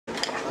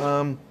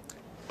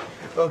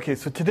Okay,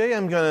 so today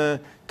I'm going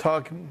to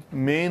talk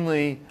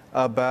mainly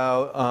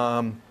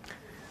about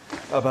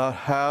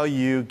how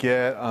you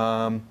get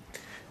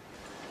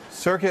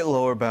circuit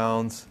lower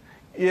bounds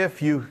if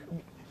you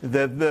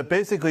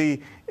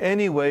basically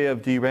any way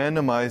of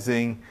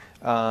derandomizing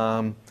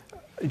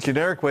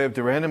generic way of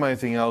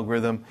derandomizing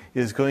algorithm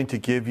is going to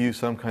give you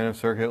some kind of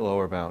circuit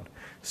lower bound.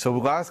 So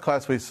last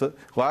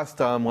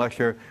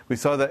lecture we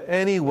saw that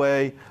any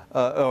way,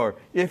 or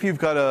if you've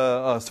got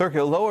a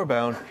circuit lower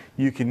bound,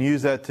 you can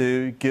use that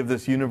to give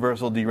this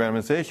universal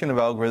derandomization of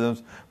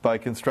algorithms by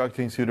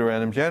constructing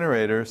pseudorandom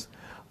generators.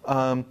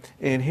 And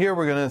here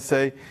we're going to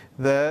say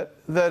that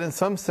in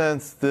some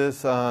sense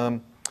this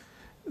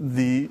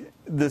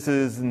this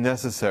is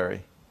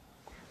necessary.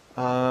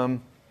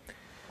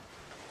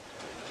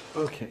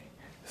 Okay,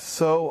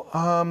 so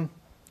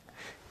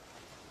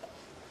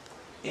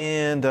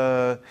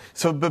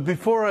but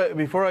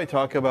before I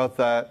talk about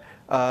that,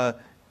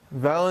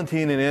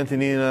 Valentin and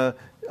Antonina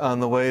on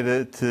the way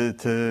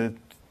to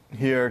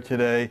here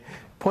today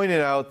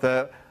pointed out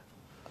that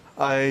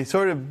I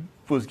sort of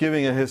was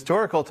giving a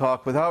historical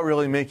talk without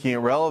really making it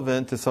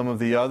relevant to some of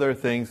the other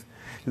things,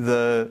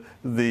 giving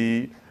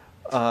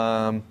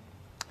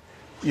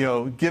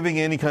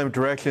any kind of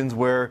directions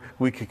where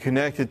we could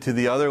connect it to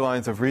the other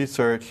lines of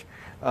research.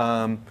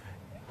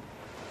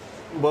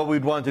 What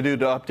we'd want to do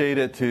to update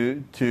it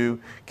to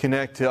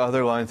connect to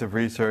other lines of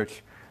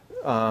research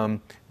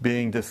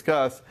being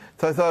discussed.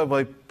 So I thought of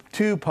like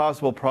two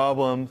possible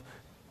problems,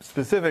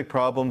 specific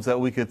problems that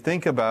we could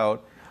think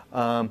about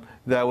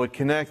that would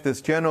connect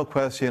this general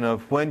question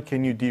of when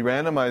can you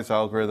de-randomize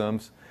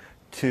algorithms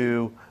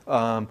to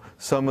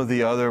some of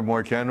the other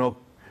more general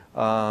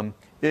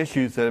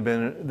issues that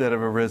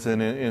have arisen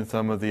in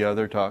some of the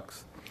other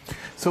talks.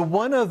 So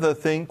one of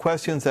the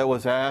questions that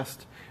was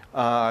asked,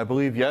 I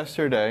believe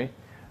yesterday,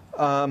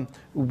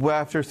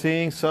 after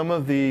seeing some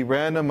of the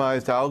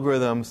randomized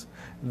algorithms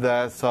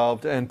that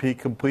solved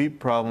NP-complete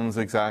problems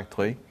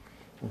exactly,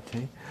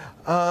 okay,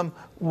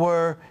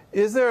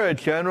 is there a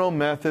general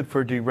method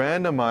for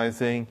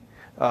de-randomizing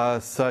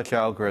such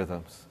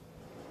algorithms?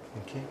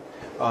 Okay.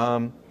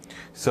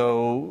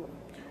 So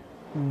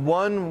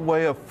one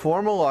way of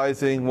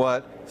formalizing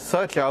what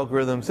such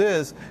algorithms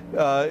is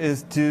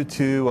due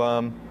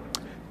to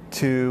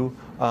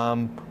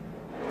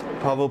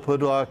Pavel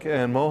Pudlak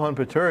and Mohan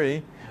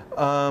Paturi.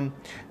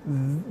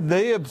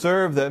 They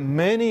observed that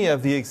many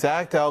of the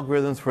exact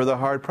algorithms for the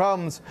hard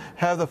problems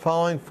have the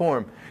following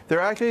form.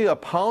 They're actually a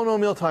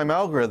polynomial time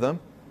algorithm,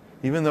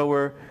 even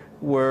though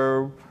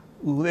we're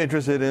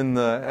interested in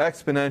the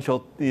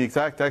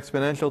exact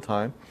exponential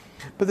time.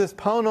 But this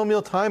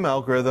polynomial time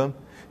algorithm,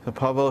 so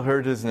Pavel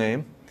heard his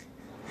name,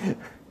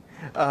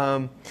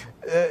 has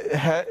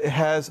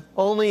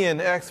only an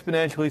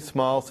exponentially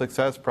small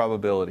success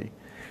probability.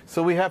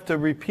 So we have to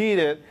repeat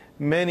it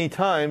many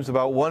times,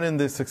 about 1 in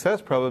the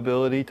success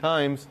probability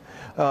times,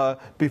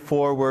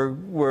 before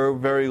we're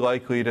very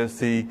likely to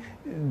see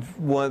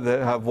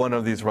have one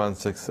of these runs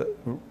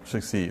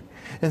succeed.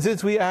 And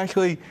since we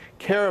actually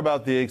care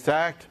about the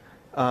exact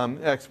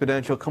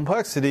exponential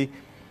complexity,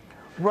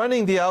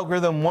 running the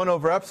algorithm 1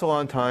 over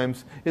epsilon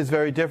times is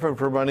very different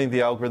from running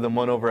the algorithm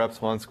 1 over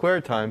epsilon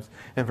squared times.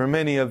 And for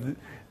many of the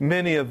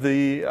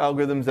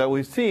algorithms that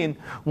we've seen,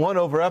 1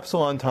 over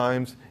epsilon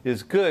times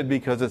is good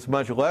because it's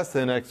much less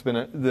than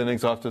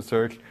exhaustive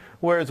search,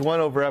 whereas 1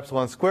 over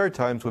epsilon squared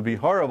times would be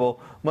horrible,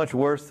 much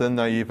worse than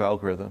naive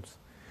algorithms.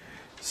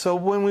 So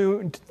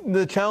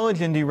the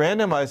challenge in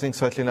de-randomizing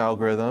such an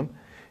algorithm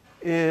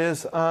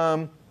is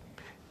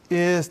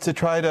to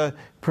try to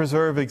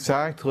preserve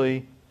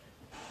exactly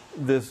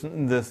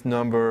this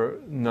number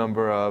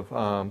of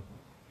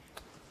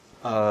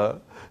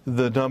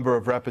the number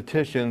of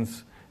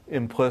repetitions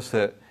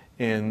implicit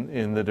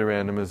in the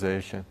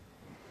derandomization.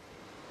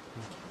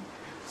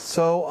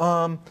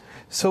 So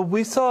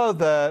we saw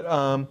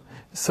that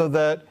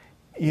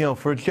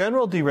for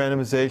general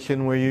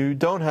derandomization, where you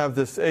don't have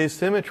this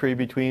asymmetry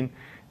between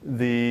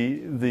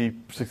the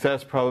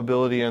success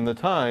probability and the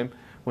time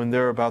when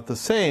they're about the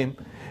same,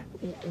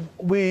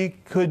 we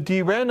could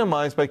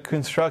de-randomize by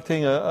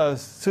constructing a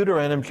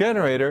pseudorandom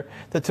generator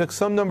that took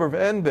some number of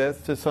n bits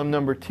to some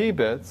number t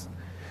bits,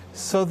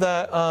 so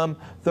that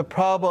the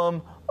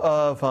problem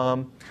of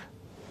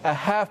a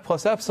half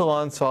plus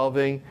epsilon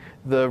solving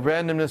the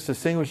randomness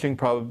distinguishing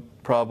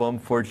problem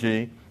for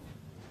G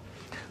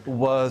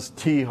was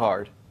t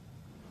hard.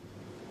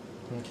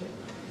 Okay.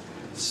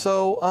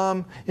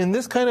 So in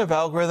this kind of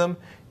algorithm,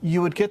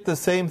 you would get the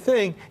same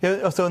thing.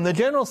 So in the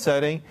general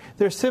setting,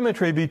 there's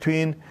symmetry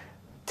between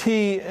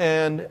t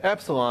and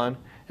epsilon,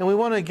 and we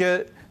want to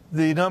get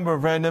the number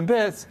of random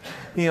bits.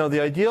 The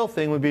ideal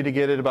thing would be to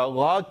get it about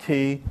log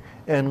t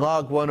and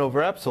log 1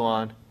 over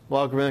epsilon,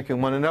 logarithmic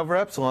and 1 over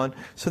epsilon,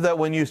 so that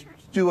when you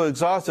do an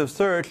exhaustive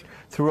search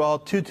through all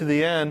 2 to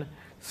the n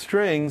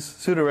strings,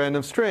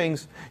 pseudorandom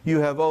strings, you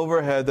have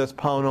overhead that's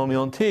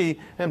polynomial in t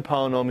and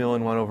polynomial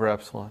in 1 over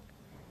epsilon.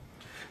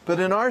 But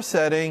in our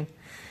setting,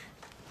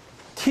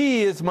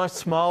 t is much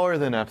smaller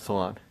than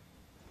epsilon,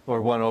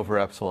 or 1 over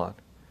epsilon.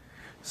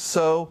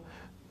 So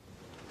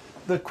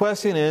the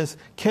question is,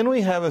 can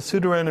we have a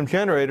pseudorandom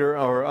generator,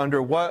 or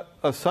under what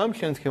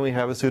assumptions can we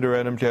have a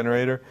pseudorandom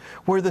generator,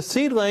 where the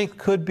seed length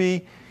could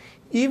be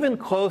even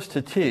close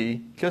to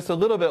t, just a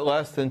little bit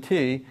less than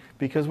t,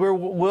 because we're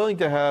willing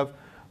to have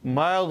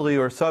mildly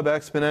or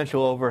sub-exponential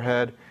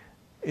overhead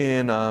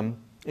in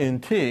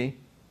t,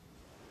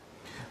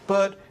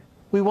 but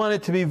we want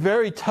it to be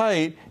very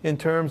tight in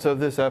terms of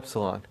this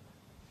epsilon.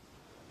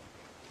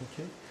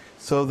 Okay.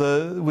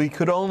 So we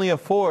could only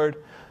afford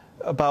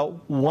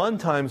about 1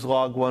 times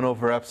log 1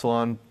 over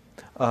epsilon.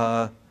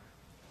 The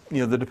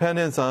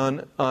dependence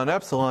on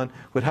epsilon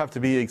would have to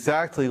be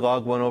exactly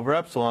log 1 over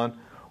epsilon,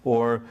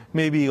 or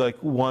maybe like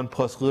 1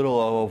 plus little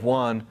o of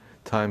 1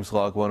 times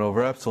log 1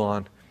 over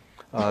epsilon.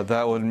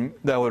 That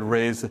would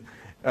raise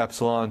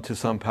epsilon to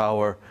some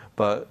power,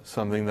 but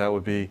something that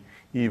would be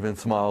even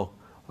small,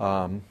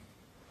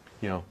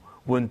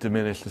 wouldn't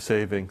diminish the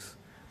savings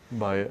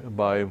by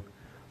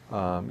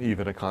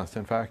even a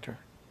constant factor.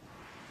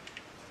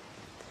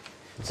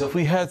 So if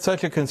we had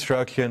such a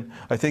construction,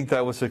 I think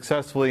that would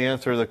successfully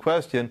answer the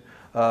question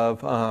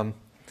of,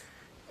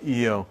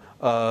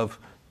 of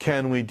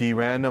can we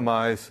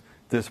de-randomize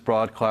this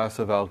broad class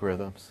of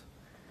algorithms?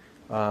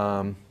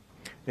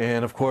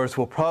 And of course,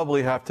 we'll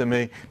probably have to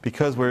make,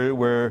 because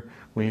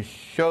we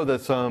show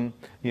that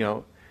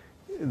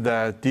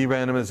that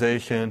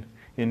de-randomization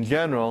in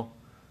general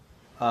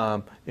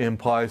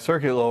implies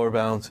circuit lower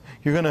bounds,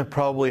 you're going to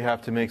probably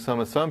have to make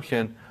some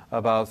assumption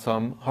about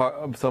some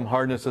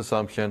hardness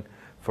assumption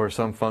for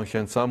some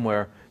function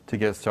somewhere to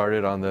get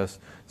started on this.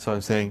 So I'm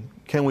saying,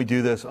 can we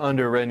do this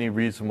under any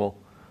reasonable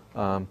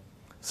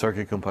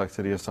circuit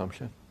complexity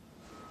assumption?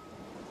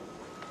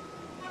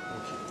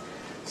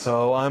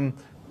 So I'm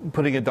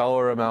putting a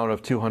dollar amount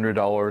of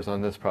 $200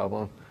 on this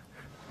problem.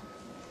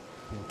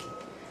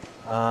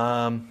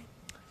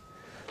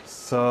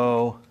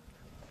 So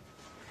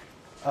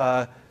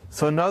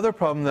another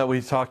problem that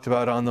we talked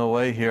about on the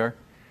way here,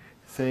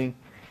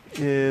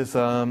 is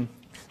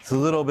it's a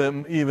little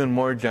bit even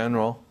more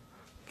general.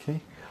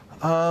 Okay.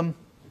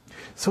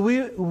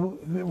 So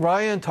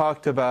Ryan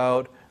talked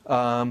about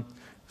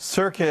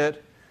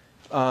circuit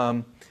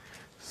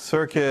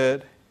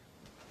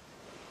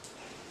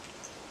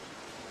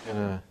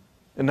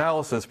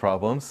analysis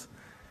problems,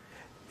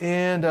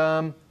 and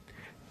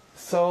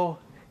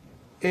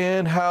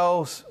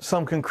how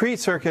some concrete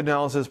circuit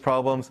analysis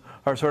problems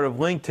are sort of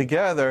linked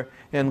together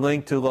and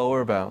linked to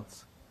lower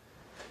bounds.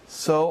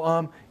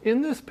 So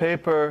in this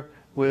paper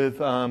with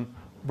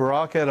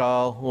Barak et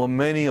al.,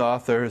 many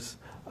authors,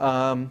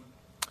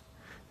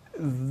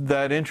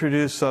 that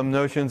introduced some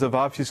notions of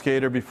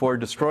obfuscator before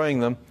destroying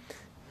them,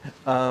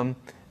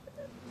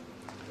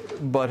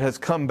 but has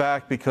come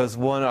back because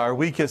our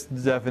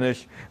weakest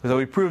definition was that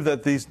we proved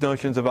that these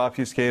notions of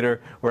obfuscator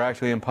were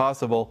actually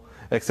impossible,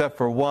 except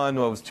for one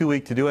that was too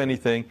weak to do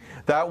anything.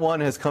 That one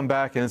has come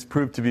back and has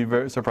proved to be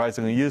very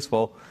surprisingly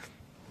useful.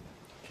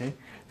 Okay.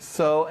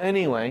 So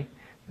anyway,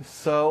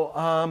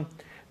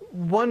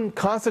 one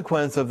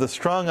consequence of the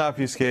strong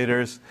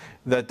obfuscators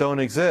that don't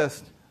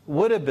exist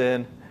would have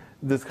been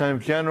this kind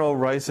of general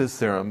Rice's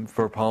theorem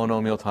for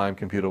polynomial time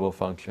computable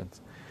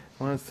functions.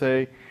 I want to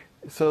say,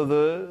 so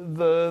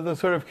the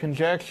sort of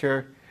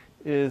conjecture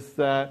is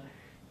that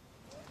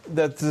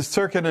the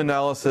circuit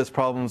analysis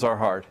problems are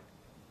hard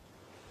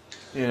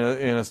in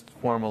a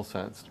formal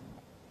sense.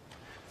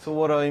 So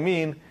what do I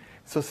mean?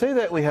 So say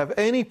that we have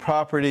any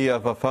property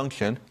of a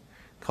function,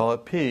 call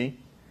it P.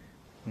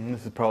 And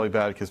this is probably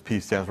bad because P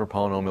stands for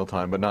polynomial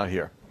time, but not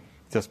here.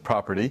 Just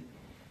property.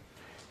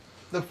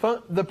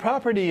 The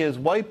property is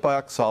white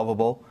box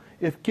solvable.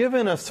 If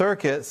given a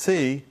circuit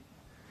C,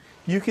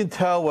 you can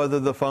tell whether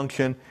the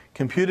function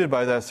computed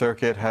by that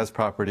circuit has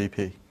property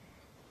P.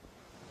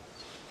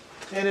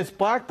 And it's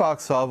black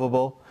box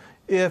solvable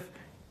if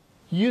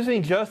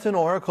using just an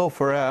oracle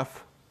for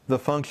f, the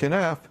function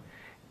f,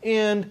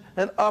 and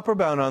an upper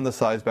bound on the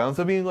size bounds.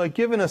 I mean, like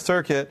given a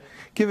circuit,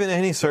 given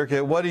any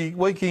circuit,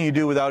 what can you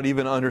do without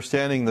even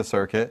understanding the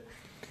circuit?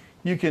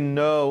 You can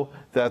know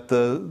that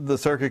the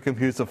circuit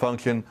computes a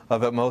function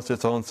of at most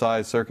its own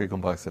size circuit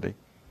complexity.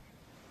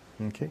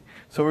 Okay,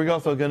 so we're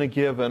also going to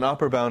give an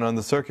upper bound on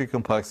the circuit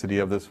complexity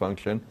of this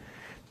function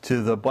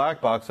to the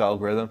black box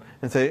algorithm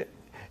and say,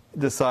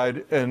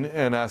 decide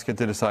and ask it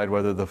to decide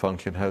whether the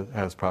function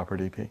has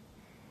property P.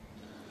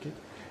 Okay.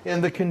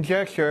 And the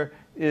conjecture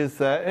is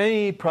that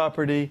any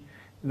property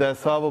that's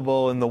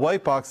solvable in the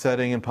white box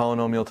setting in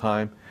polynomial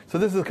time. So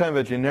this is kind of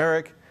a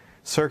generic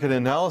circuit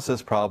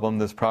analysis problem,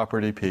 this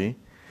property P.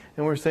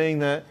 And we're saying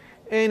that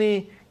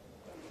any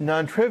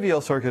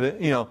non-trivial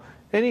circuit,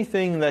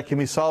 anything that can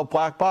be solved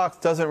black box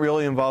doesn't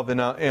really involve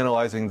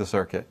analyzing the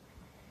circuit.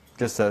 It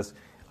just says,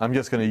 I'm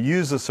just going to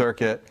use the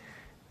circuit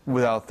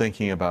without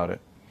thinking about it.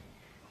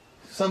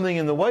 Something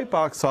in the white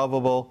box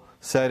solvable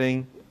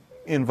setting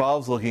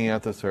involves looking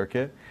at the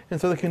circuit.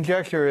 And so the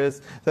conjecture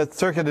is that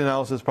circuit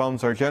analysis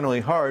problems are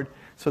generally hard,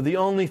 so the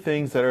only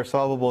things that are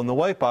solvable in the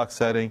white box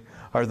setting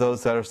are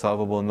those that are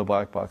solvable in the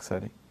black box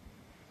setting.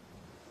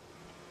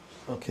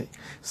 Okay,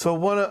 so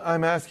what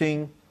I'm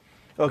asking,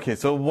 Okay,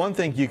 so one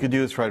thing you could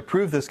do is try to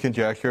prove this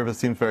conjecture, but it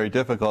seems very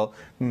difficult.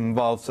 It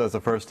involves, as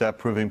a first step,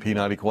 proving P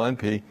not equal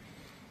NP,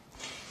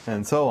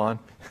 and so on,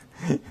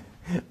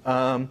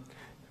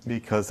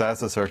 because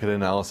that's a circuit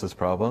analysis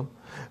problem.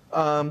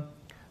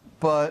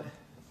 But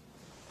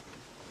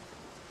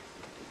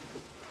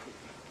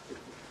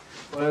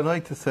what I'd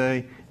like to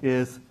say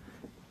is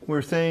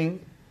we're saying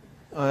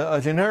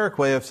a generic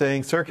way of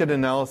saying circuit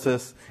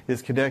analysis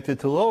is connected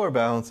to lower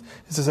bounds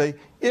is to say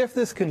if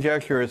this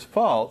conjecture is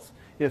false,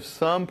 if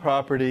some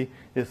property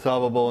is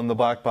solvable in the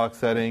black box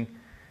setting,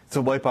 it's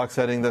a white box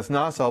setting that's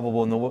not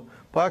solvable in the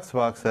black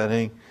box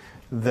setting,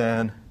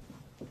 then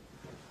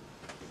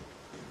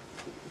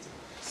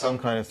some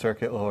kind of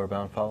circuit lower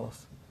bound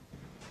follows.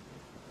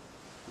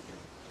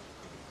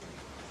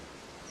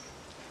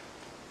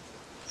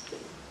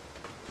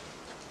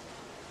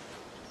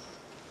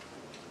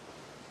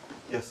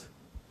 Yes?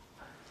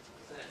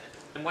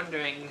 I'm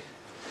wondering,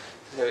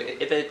 so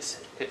if it's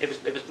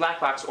black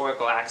box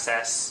oracle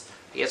access,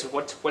 I guess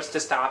what's to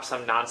stop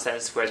some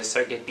nonsense where the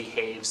circuit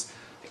behaves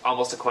like,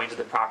 almost according to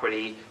the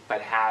property,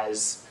 but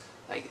has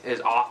is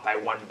off by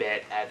 1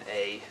 bit at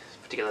a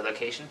particular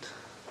location?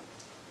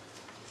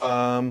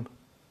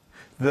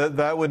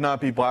 That would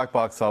not be black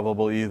box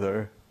solvable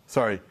either.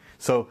 Sorry.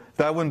 So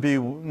that wouldn't be.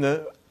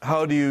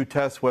 How do you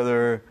test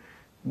whether?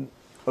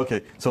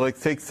 Okay. So like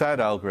take SAT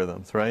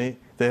algorithms, right?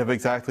 They have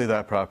exactly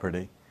that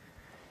property.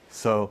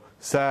 So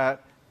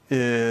SAT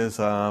is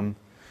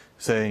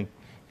saying,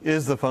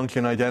 is the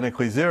function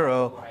identically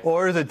 0,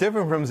 or is it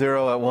different from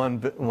 0 at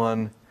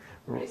one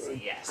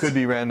Yes. could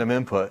be random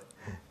input.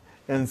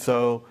 And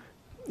so,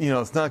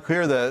 it's not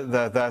clear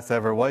that that's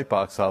ever white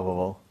box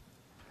solvable.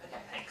 Okay,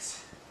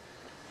 thanks.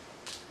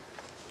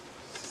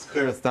 It's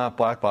clear it's not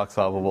black box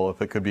solvable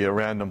if it could be a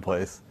random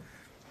place.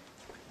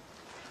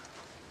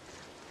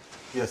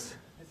 Yes?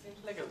 It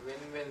seems like a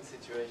win-win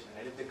situation.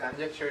 Right? If the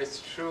conjecture is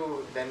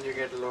true, then you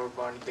get a lower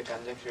bound. If the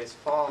conjecture is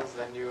false,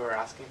 then you are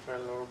asking for a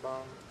lower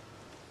bound.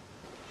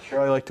 Sure,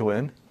 I like to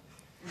win.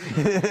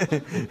 So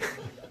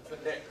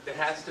there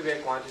has to be a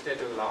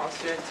quantitative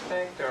loss you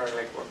expect, or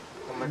like what?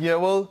 How much? Yeah,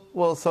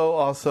 well, so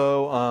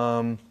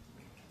also,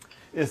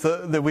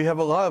 that we have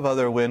a lot of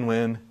other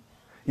win-win.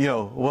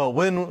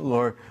 Win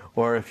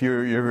or if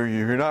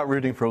you're not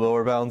rooting for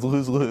lower bounds,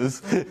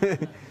 lose-lose.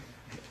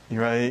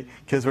 Right?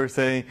 Because we're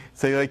saying,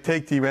 like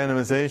take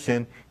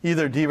derandomization.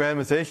 Either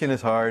derandomization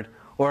is hard,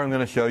 or I'm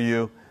going to show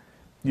you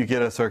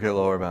get a circuit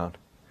lower bound.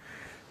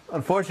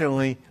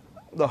 Unfortunately,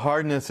 the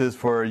hardness is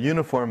for a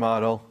uniform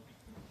model,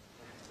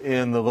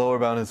 and the lower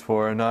bound is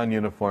for a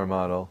non-uniform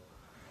model.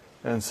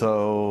 And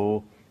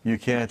so you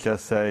can't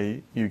just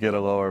say you get a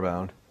lower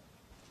bound.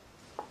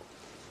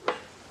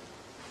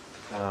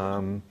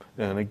 And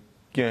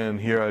again,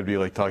 here I'd be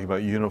like talking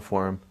about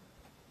uniform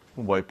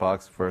white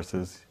box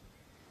versus.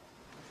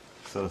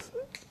 So,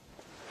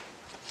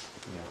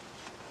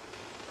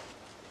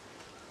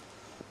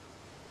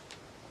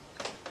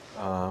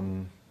 yeah.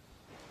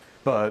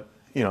 But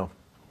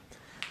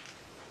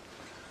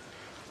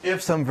if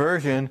some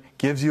version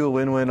gives you a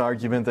win-win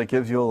argument that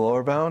gives you a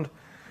lower bound,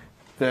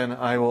 then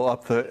I will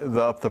up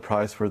the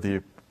price for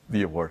the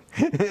award.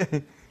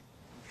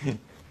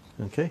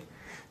 Okay,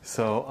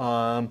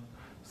 so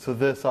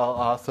this I'll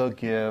also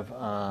give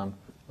offer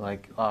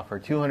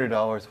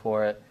 $200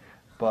 for it,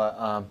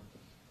 but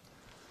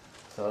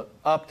so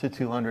up to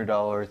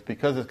 $200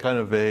 because it's kind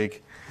of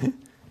vague,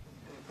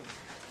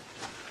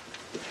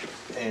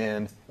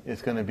 and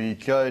it's going to be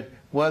judged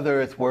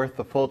whether it's worth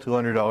the full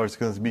 $200 is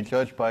going to be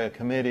judged by a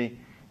committee.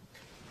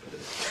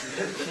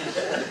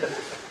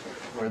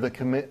 Or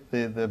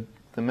the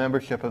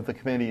membership of the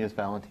committee is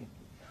Valentine.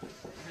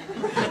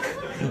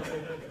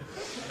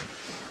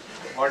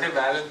 What if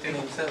Valentine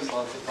himself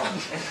solves the problem?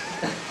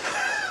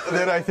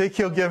 Then I think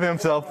he'll give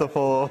himself the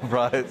full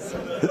prize.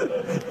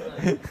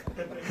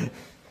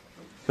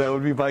 That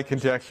would be my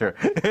conjecture.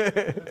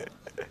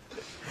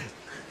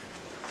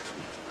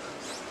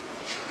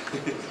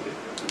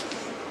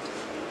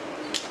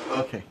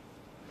 Okay.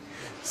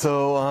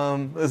 So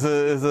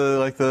is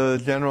like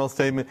the general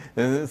statement,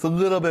 and it's a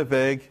little bit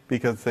vague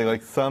because they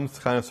like some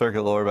kind of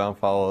circuit lower bound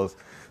follows,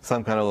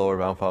 some kind of lower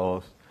bound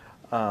follows.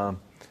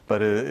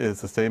 But is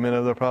the statement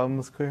of the problem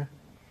is clear?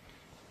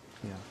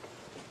 Yeah.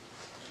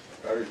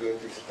 Are you going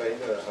to explain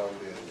how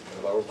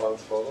the lower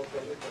bounds follow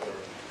from it, or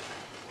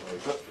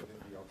is it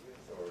completely obvious,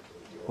 or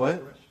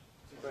What?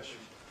 question?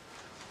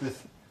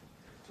 This,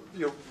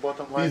 Your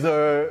bottom line. these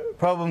are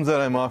problems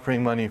that I'm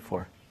offering money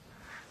for,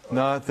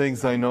 not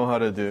things I know how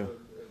to do.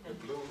 The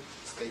blue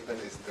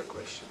statement is the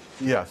question.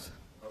 Yes.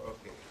 Oh,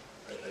 okay.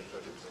 I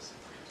thought it was.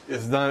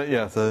 It's not.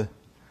 Yes. I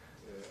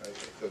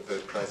thought the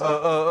price.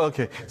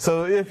 Okay.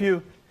 So if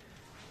you.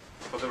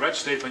 For the red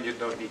statement, you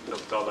don't need the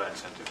dollar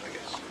incentive, I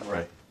guess.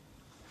 Right.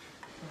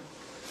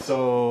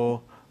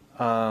 So,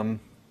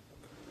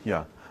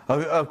 yeah.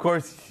 Of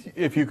course,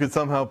 if you could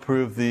somehow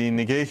prove the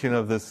negation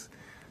of this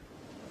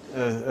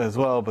as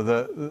well,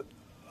 but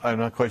I'm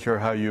not quite sure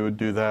how you would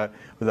do that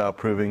without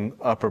proving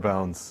upper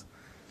bounds,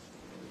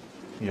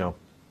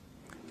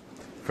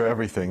 for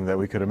everything that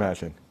we could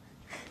imagine.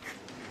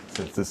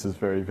 since this is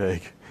very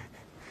vague.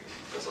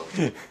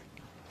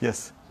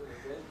 Yes? So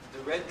the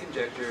red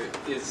conjecture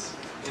is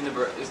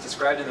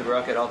described in the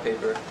Barak et al.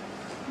 Paper.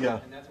 Yeah.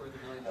 And that's worth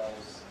 $1 million.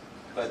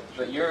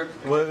 But you're...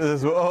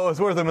 Well, it's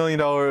worth $1 million.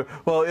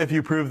 Well, if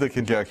you prove the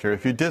conjecture.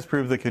 If you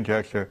disprove the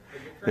conjecture,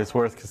 it's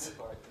worth...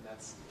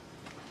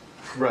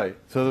 Right.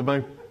 So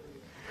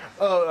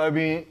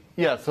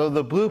so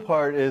the blue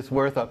part is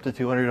worth up to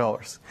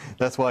 $200.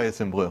 That's why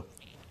it's in blue.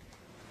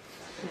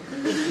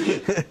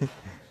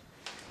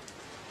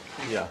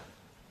 Yeah.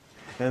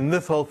 And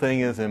this whole thing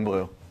is in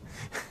blue.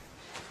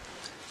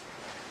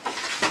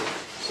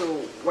 So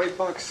white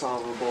box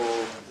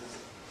solvable,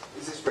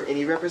 is this for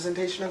any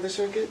representation of the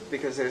circuit?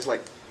 Because there's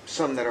like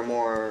some that are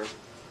more...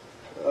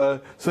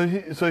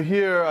 So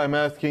here I'm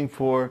asking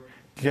for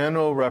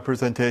general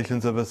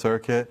representations of a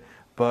circuit,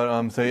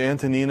 but say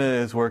Antonina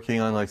is working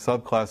on like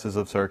subclasses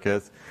of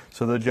circuits,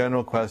 so the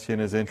general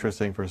question is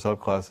interesting for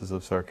subclasses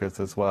of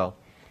circuits as well,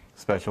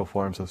 special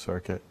forms of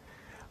circuit.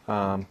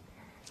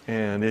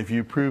 And if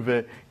you prove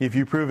it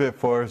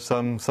for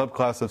some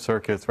subclass of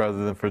circuits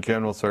rather than for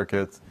general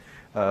circuits,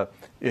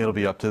 it'll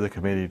be up to the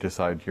committee to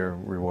decide your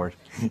reward.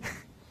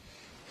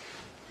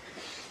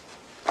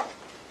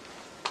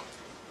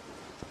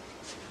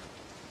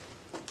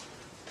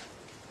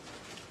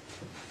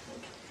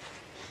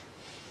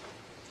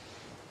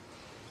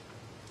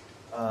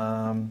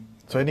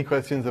 So any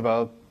questions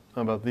about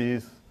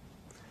these?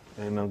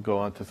 And I'll go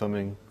on to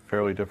something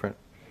fairly different.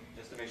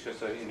 Just to make sure,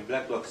 so in the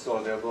black box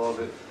solvable,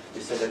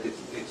 you said that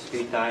it's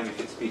p time if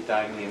it's p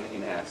time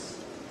in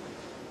S.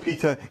 P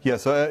time, yeah,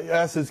 so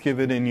S is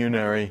given in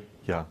unary,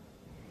 yeah.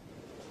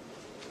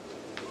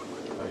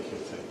 I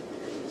should say.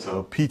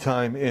 So P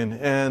time in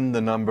N,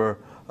 the number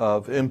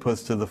of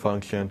inputs to the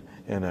function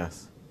in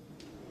S.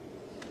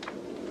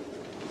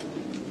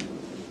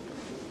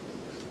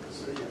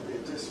 So yeah,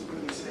 just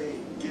when you say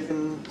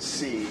given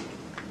C,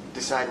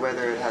 decide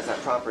whether it has that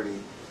property,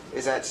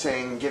 is that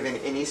saying given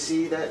any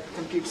C that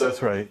computes?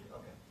 That's right.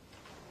 Okay.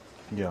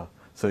 Yeah.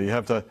 So you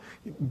have to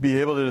be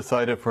able to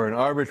decide it for an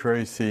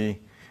arbitrary C,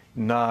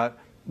 not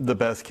the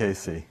best case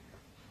C. Yeah.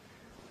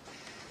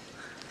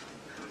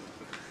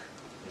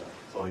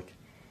 It's like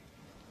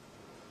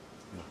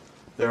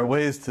there are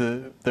ways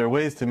to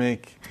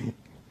make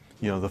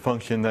the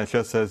function that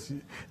just says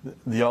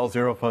the all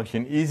zero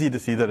function easy to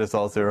see that it's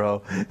all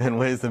zero, and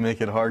ways to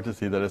make it hard to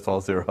see that it's all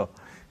zero.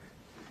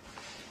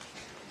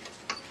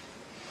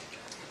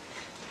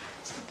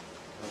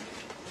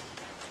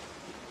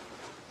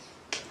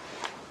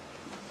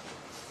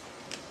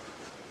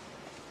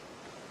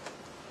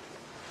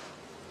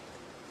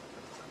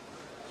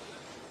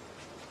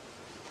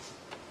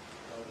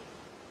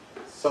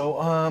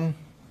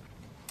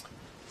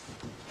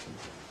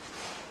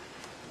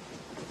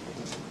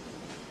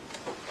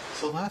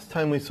 So last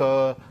time we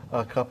saw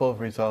a couple of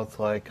results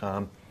like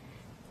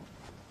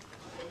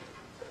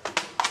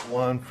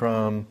one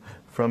from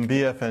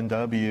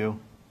BFNW.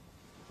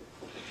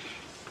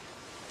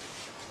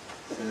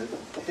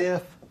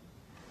 If,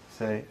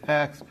 say,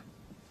 X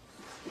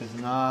is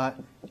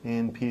not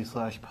in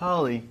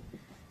P/poly,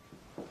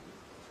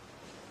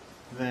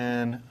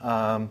 then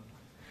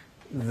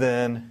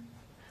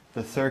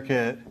the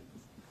circuit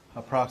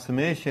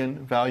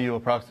value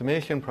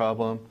approximation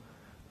problem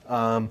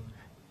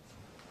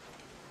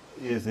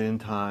is in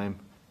time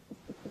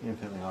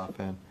infinitely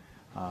often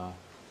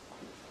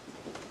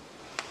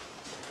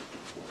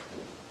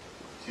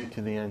 2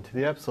 to the n to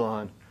the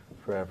epsilon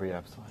for every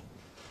epsilon.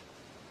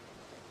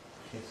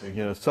 Okay,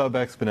 so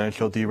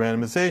sub-exponential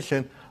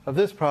derandomization of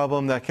this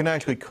problem that can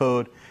actually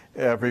code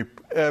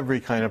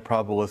every kind of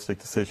probabilistic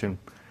decision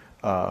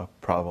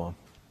problem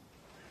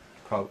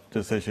for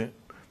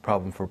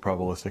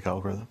probabilistic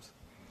algorithms.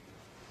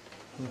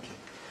 Okay.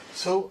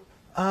 So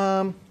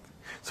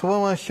what I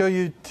want to show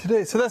you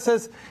today, so that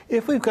says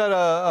if we've got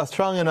a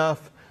strong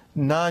enough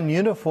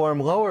non-uniform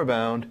lower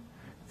bound,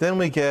 then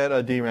we get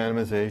a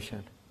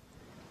derandomization.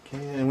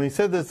 Okay? And we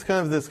said this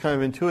kind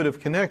of intuitive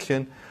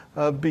connection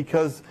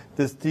because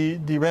this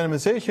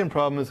derandomization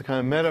problem is a kind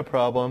of meta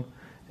problem,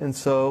 and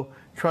so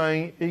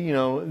the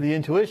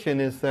intuition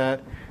is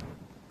that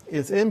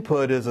its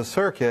input is a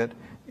circuit,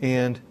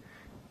 and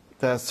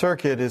that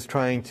circuit is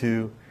trying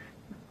to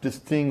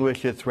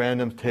distinguish its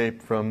random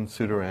tape from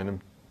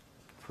pseudorandomness.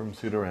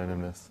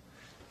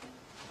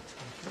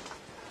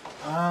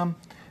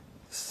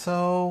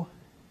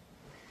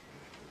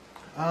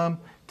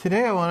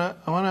 Today I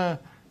want to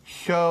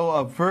show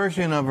a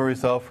version of a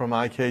result from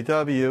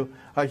IKW.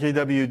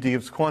 IKW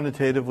gives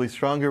quantitatively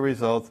stronger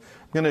results.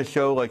 I'm going to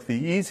show like the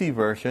easy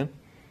version,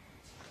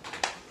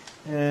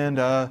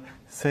 and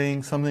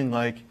saying something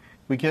like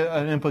we get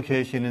an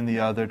implication in the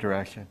other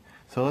direction.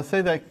 So let's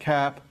say that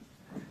cap,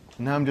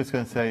 now I'm just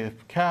going to say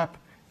if cap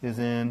is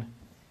in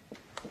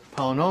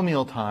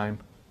polynomial time,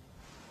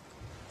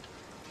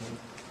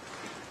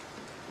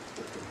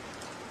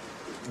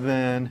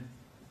 then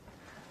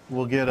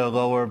we'll get a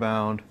lower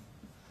bound,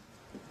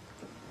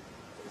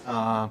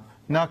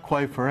 not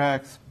quite for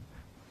x,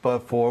 but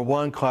for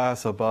one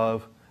class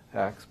above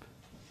x.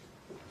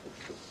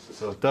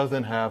 So it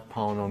doesn't have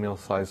polynomial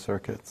size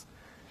circuits.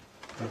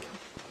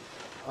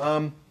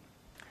 Okay.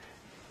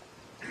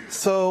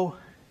 So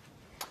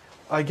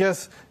I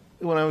guess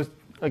when I was,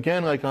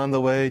 again, like on the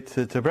way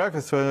to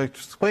breakfast, so I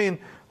explain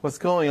what's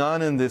going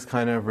on in this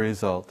kind of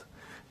result.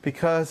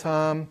 Because,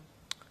 so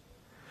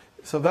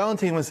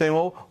Valentin was saying,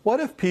 well, what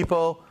if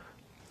people,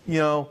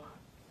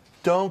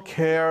 don't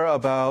care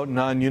about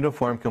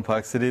non-uniform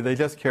complexity, they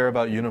just care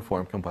about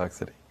uniform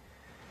complexity.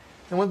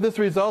 And what this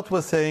result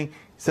was saying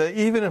is that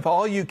even if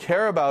all you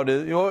care about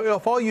is,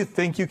 if all you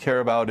think you care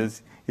about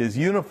is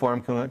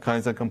uniform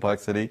kinds of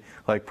complexity,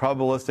 like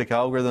probabilistic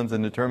algorithms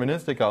and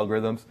deterministic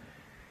algorithms,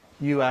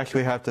 you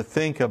actually have to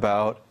think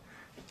about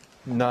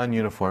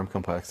non-uniform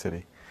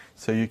complexity.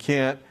 So you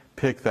can't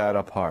pick that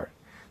apart.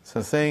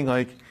 So saying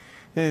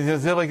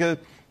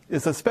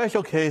it's a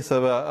special case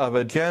of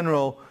a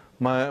general,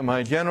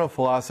 my general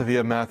philosophy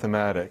of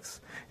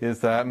mathematics is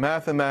that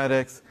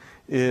mathematics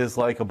is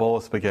like a bowl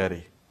of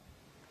spaghetti.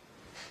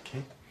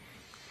 Okay.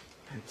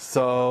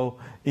 So,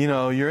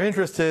 you're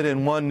interested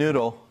in one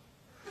noodle,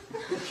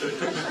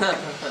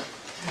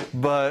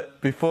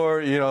 but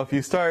before, if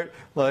you start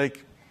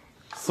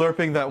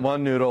slurping that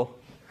one noodle,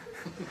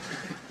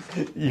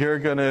 you're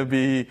going to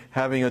be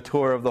having a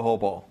tour of the whole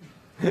bowl.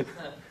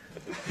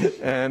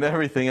 And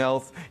everything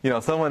else,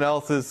 someone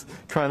else is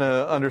trying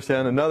to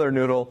understand another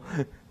noodle,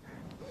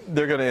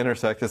 they're going to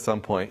intersect at some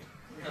point.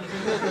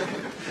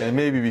 And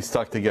maybe be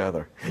stuck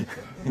together.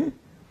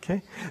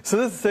 Okay? So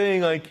this is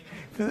saying,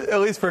 at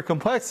least for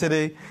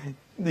complexity,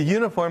 the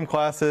uniform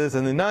classes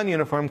and the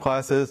non-uniform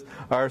classes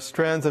are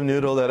strands of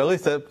noodle that at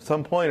least at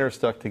some point are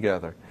stuck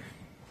together.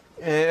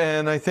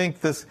 And I think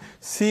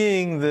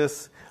seeing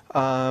these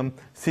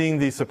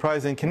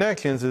surprising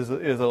connections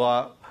is a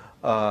lot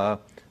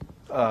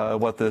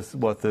what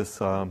this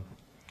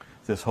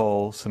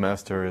whole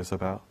semester is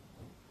about.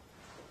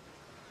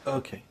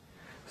 Okay,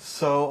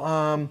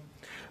 so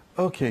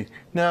okay,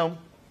 now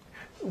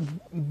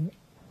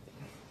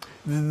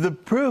the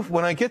proof.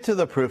 When I get to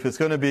the proof, it's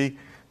going to be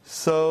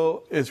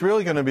it's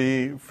really going to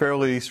be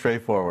fairly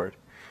straightforward.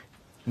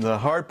 The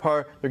hard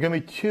part. There are going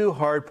to be two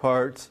hard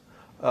parts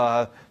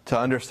to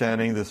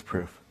understanding this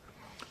proof.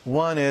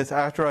 One is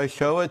after I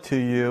show it to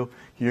you,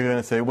 you're going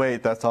to say,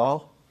 "Wait, that's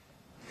all,"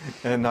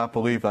 and not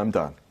believe I'm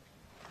done.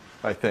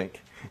 I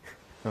think.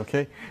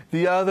 Okay.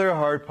 The other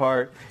hard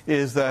part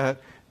is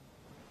that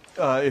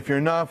if you're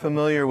not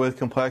familiar with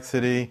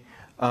complexity,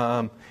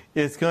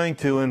 it's going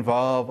to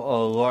involve a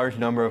large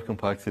number of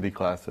complexity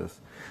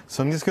classes.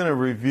 So I'm just going to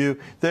review.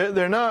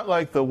 They're not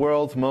like the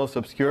world's most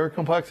obscure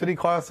complexity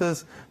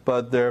classes,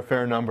 but there are a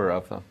fair number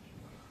of them.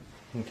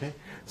 Okay.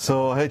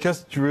 So I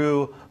just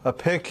drew a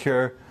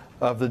picture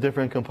of the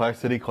different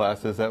complexity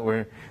classes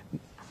that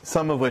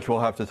some of which we'll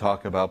have to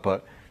talk about,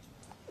 but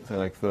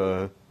like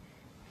the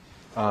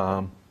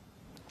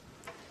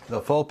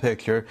full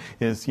picture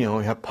is, we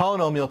have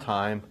polynomial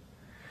time.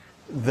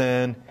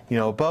 Then,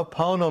 above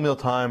polynomial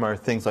time are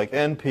things like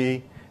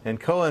NP and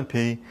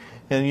co-NP,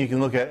 and you can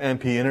look at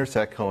NP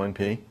intersect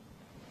co-NP.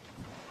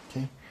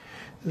 Okay.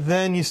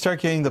 Then you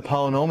start getting the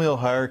polynomial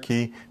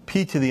hierarchy,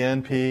 P to the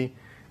NP,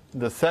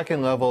 the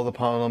second level of the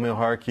polynomial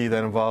hierarchy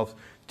that involves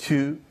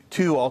two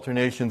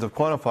alternations of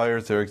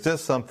quantifiers. There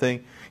exists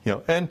something,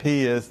 NP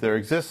is there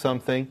exists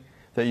something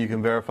that you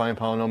can verify in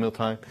polynomial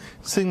time.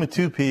 Sigma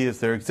 2p is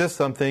there exists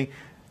something,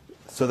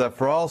 so that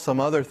for all some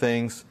other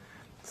things,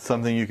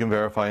 something you can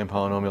verify in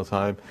polynomial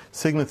time.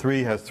 Sigma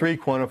 3 has three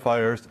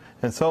quantifiers,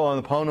 and so on.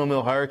 The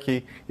polynomial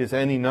hierarchy is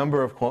any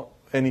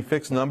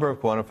fixed number of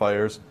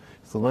quantifiers.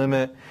 It's the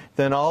limit.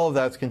 Then all of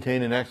that's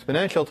contained in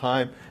exponential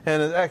time,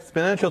 and at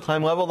exponential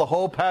time level, the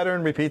whole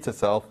pattern repeats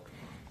itself.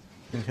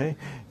 Okay,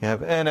 you have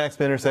nx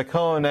intersect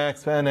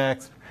co-nx,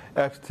 nx,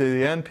 x to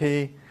the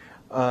np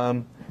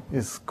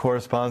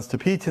corresponds to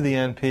p to the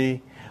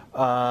np,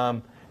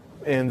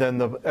 and then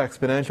the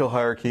exponential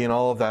hierarchy, and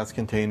all of that's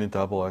contained in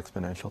double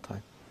exponential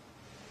time.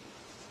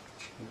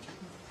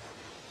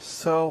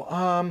 So,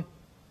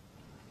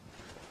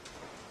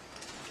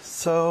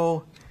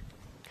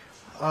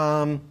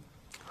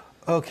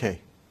 okay.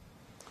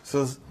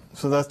 So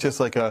that's just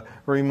like a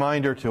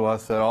reminder to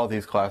us that all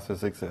these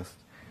classes exist.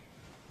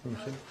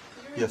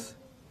 Yes.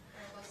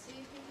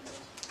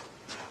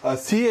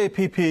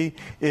 CAPP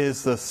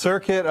is the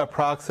circuit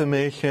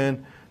approximate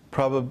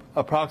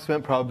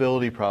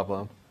probability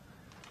problem.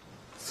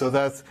 So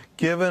that's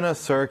given a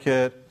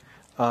circuit,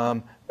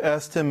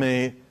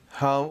 estimate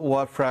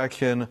what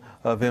fraction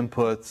of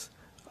inputs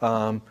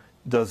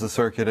does the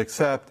circuit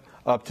accept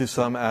up to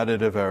some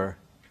additive error.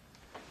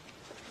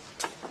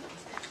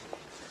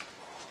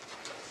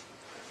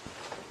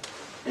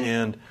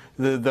 And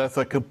that's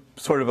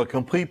sort of a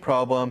complete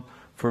problem.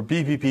 For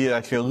BPP,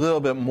 actually a little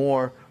bit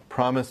more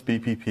promised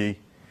BPP,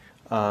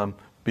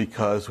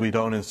 because we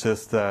don't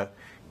insist that,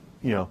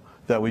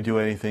 that we do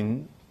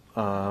anything,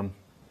 that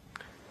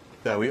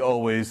we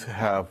always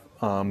have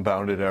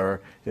bounded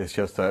error. It's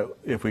just that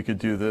if we could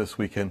do this,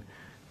 we can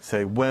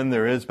say when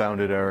there is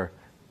bounded error,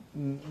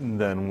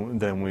 then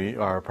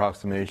our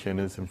approximation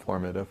is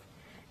informative.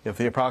 If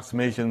the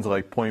approximation is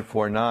like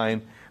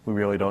 0.49, we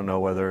really don't know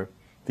whether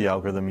the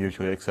algorithm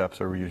usually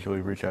accepts or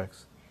usually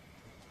rejects.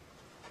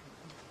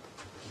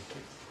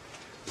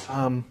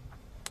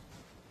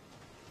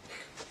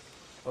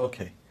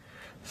 Okay,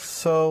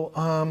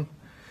 so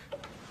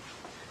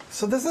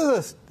so this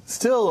is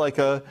still like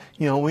a,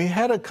 we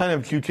had a kind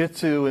of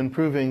jujitsu in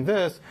proving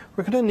this.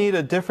 We're going to need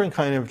a different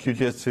kind of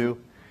jujitsu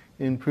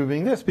in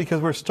proving this,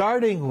 because we're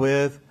starting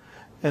with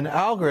an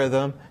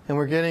algorithm and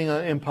we're getting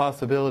an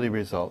impossibility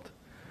result.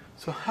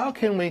 So how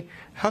can we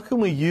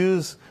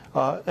use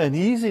an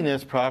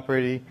easiness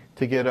property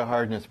to get a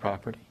hardness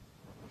property?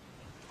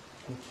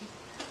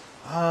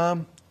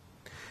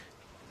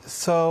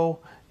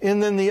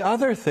 And then the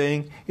other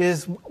thing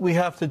is we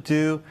have to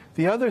do,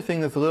 the other thing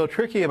that's a little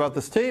tricky about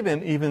the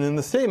statement, even in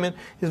the statement,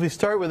 is we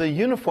start with a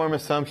uniform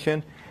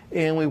assumption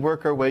and we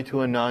work our way to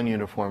a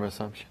non-uniform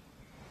assumption.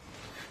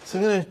 So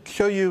I'm going to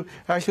show you,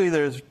 actually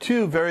there's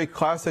two very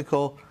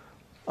classical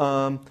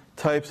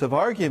types of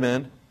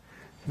argument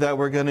that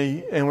we're going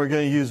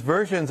to use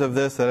versions of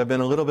this that have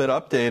been a little bit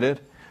updated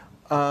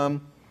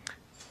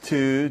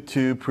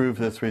to prove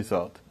this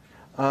result.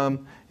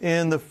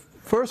 And the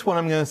first one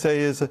I'm going to say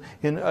is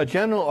in a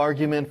general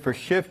argument for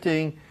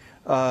shifting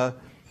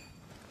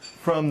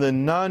from the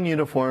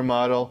non-uniform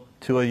model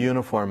to a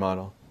uniform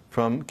model,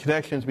 from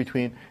connections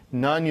between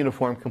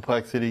non-uniform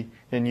complexity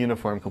and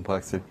uniform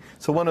complexity.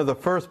 So one of the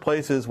first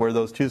places where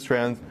those two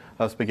strands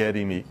of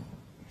spaghetti meet.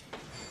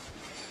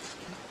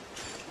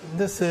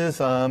 This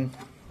is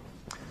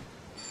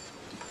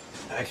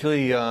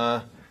actually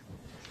so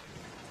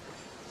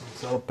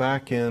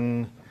back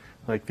in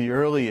like the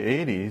early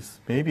 80s,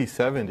 maybe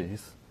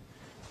 70s,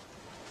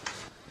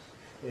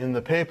 in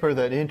the paper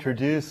that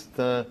introduced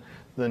the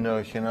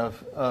notion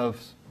of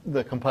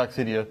the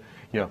complexity of,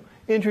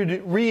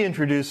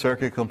 reintroduce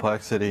circuit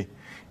complexity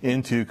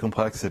into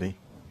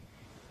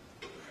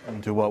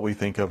what we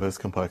think of as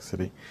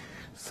complexity.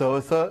 So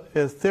it's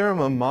a theorem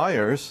of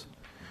Meyer's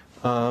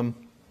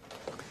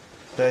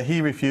that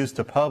he refused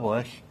to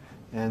publish,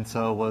 and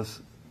so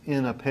was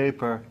in a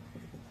paper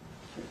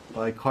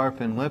by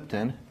Karp and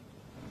Lipton.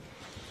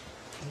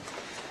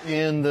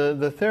 And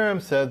the theorem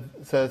says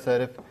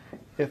that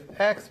if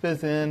X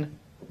is in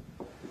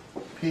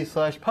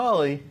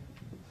P/poly,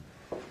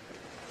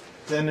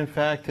 then in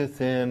fact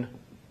it's in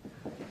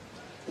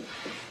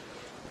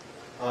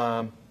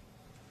the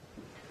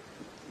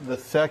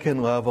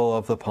second level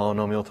of the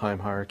polynomial time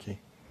hierarchy.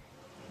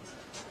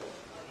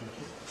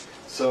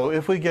 So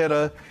if we get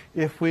a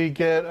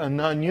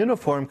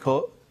non-uniform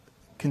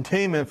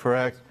containment for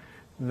X,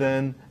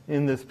 then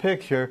in this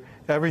picture,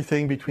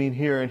 everything between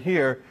here and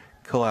here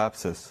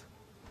collapses.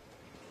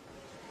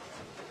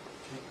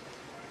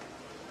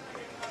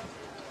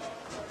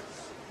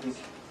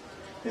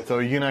 And so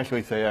you can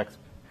actually say X,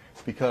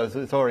 because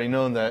it's already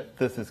known that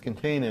this is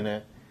contained in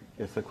it,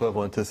 it's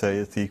equivalent to say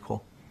it's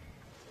equal.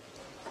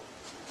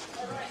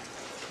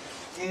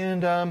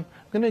 And I'm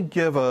going to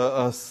give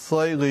a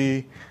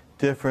slightly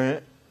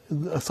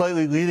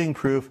leading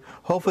proof.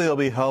 Hopefully it'll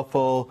be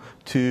helpful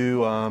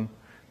to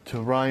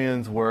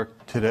Ryan's work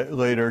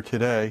later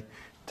today,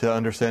 to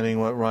understanding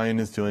what Ryan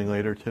is doing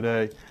later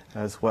today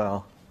as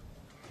well.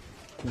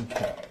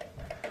 Okay.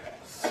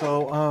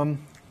 So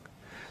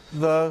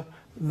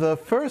the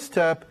first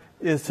step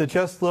is to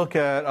just look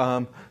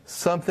at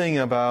something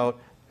about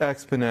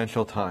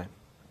exponential time.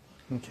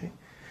 Okay.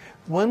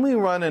 When we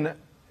run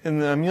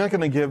and I'm not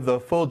going to give the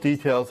full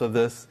details of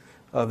this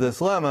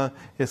lemma.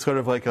 It's sort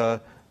of like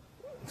a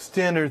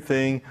standard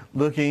thing.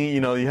 Looking,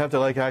 you have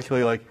to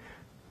actually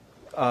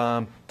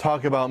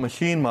talk about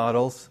machine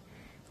models.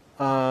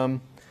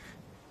 But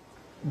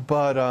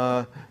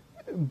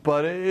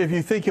if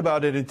you think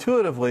about it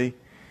intuitively,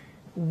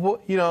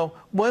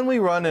 when we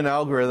run an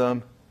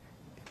algorithm,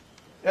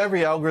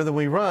 every algorithm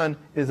we run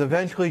is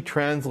eventually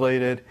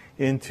translated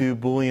into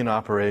Boolean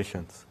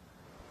operations.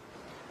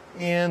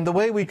 And the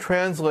way we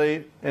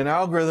translate an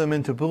algorithm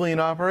into Boolean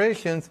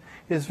operations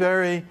is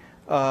very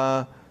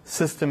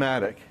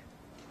systematic.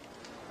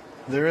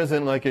 There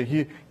isn't like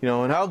an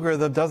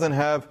algorithm doesn't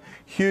have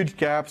huge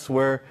gaps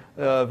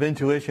of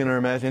intuition or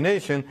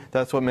imagination.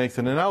 That's what makes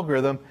it an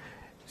algorithm.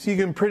 So you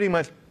can pretty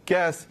much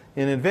guess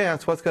in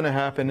advance what's going to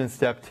happen in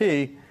step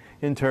T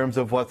in terms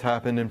of what's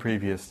happened in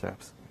previous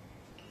steps.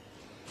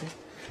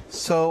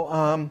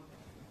 So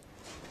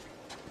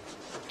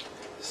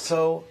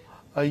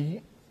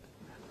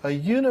a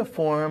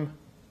uniform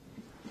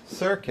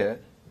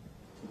circuit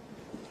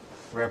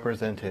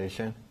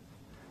representation.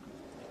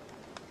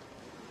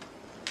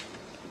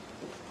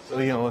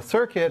 So, a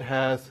circuit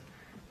has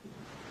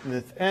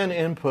its n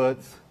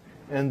inputs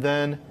and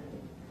then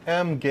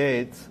m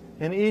gates,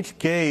 and each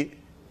gate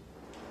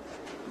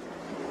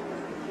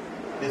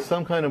is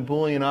some kind of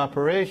Boolean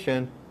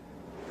operation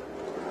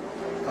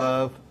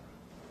of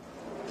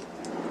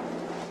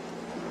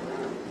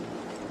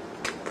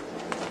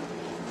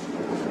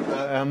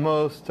at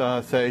most,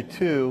 say,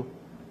 2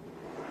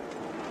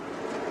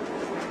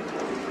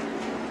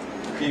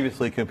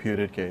 previously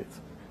computed gates.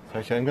 So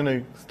actually, I'm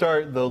going to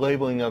start the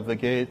labeling of the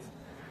gates,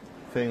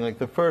 saying like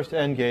the first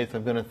n gates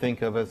I'm going to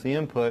think of as the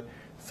input.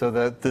 so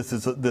that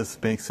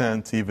this makes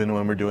sense even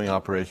when we're doing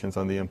operations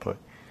on the input.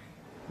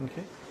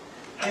 Okay,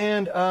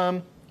 and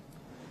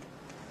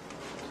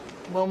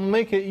we'll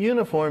make it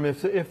uniform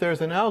if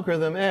there's an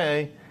algorithm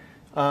A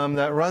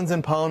that runs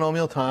in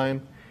polynomial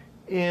time.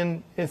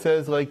 It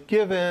says like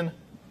given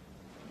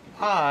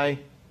I,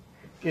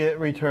 it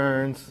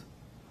returns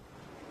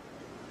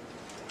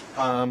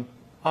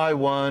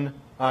I1,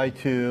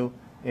 I2,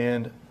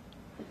 and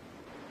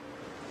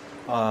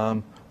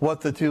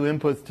what the two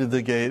inputs to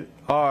the gate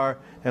are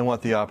and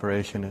what the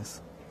operation is.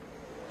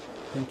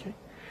 Okay,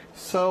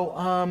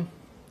 so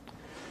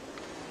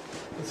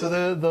the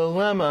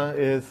lemma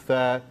is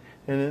that,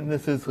 and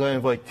this is kind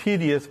of like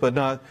tedious, but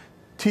not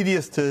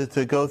tedious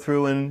to go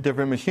through in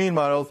different machine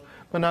models,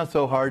 but not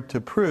so hard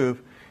to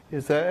prove,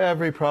 is that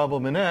every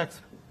problem in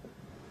X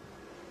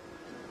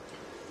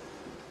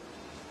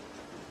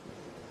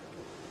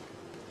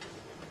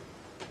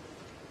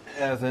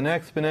has an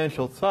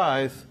exponential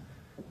size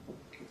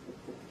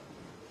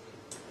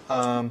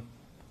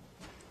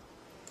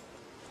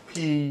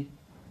P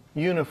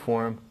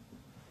uniform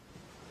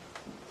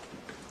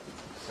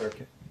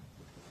circuit.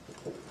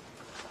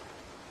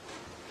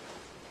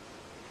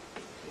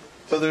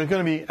 So there's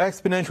going to be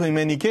exponentially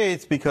many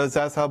gates because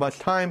that's how much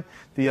time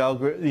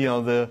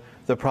the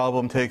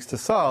problem takes to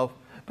solve.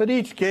 But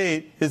each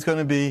gate is going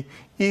to be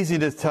easy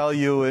to tell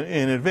you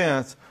in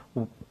advance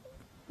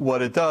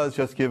what it does,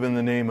 just given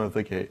the name of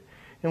the gate.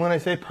 And when I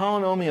say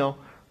polynomial,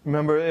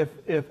 remember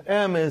if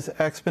m is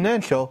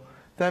exponential,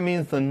 that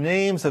means the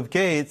names of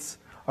gates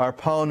are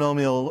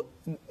polynomial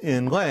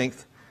in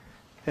length,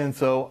 and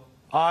so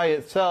I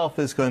itself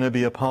is going to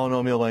be a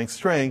polynomial length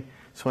string.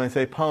 So when I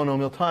say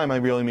polynomial time, I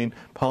really mean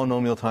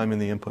polynomial time in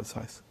the input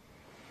size.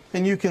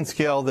 And you can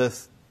scale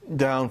this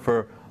down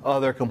for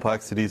other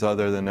complexities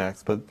other than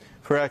x, but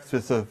for x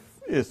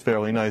it's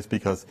fairly nice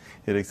because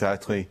it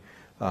exactly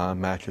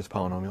matches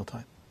polynomial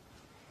time.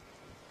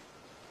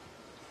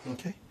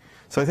 Okay,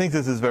 so I think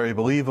this is very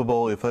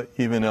believable,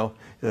 even though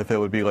if it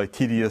would be like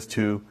tedious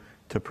to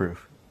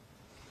prove.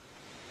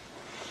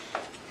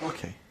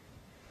 Okay.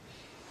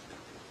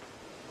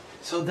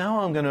 So now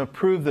I'm going to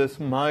prove this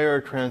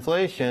Meyer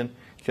translation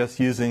just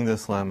using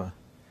this lemma,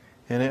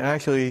 and it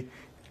actually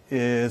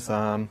is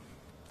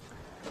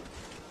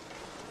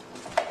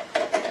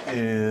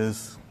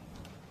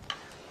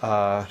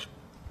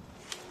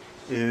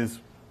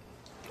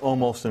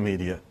almost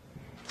immediate.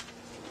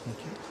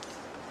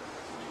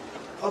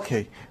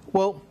 Okay.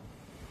 Well,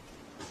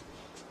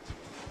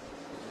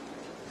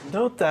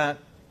 note that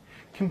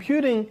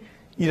computing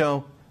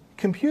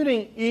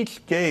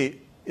each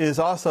gate is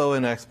also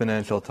an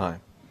exponential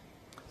time.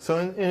 So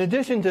in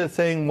addition to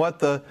saying what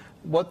the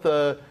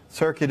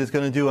circuit is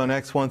going to do on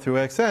x1 through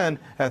xn,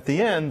 at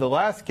the end, the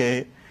last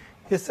gate,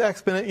 the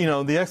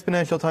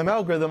exponential time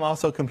algorithm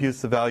also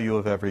computes the value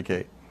of every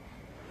gate.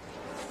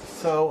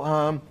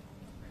 So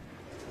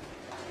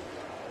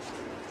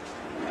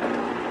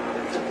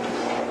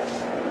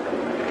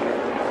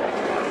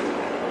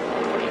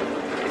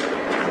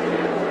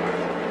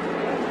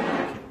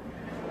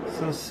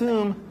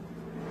assume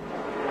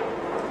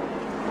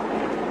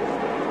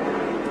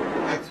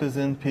x is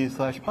in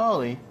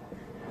P/poly,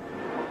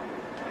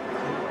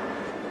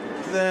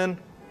 then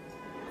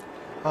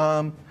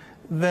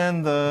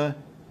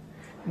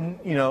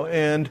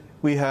and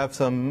we have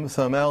some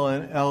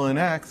L in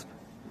X,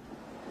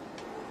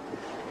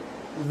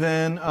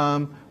 then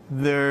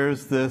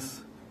there's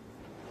this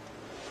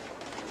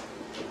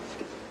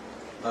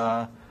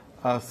a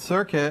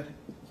circuit,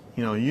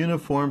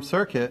 uniform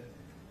circuit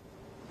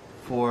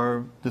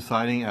for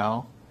deciding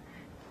L,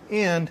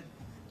 and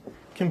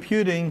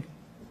computing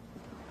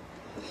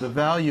the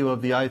value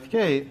of the ith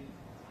gate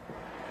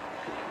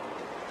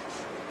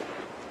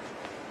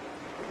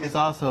is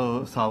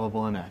also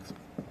solvable in X.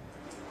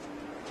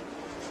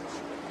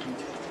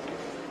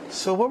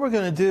 So what we're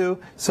going to do,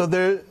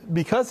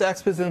 because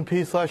X is in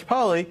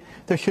P/poly,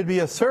 there should be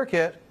a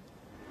circuit,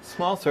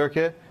 small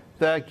circuit,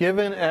 that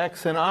given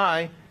X and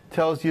I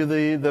tells you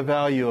the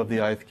value of the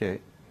ith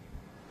gate.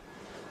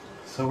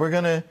 So we're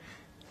going to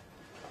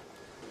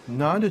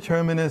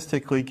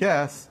non-deterministically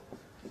guess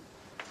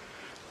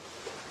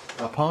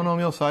a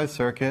polynomial size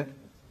circuit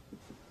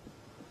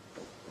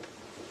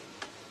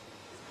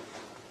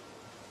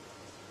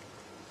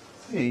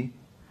C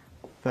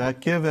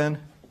that given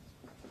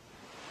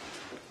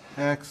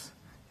X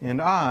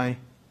and I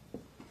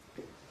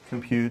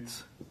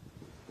computes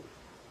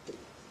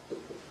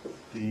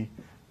the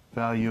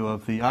value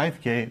of the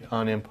ith gate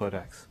on input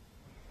X.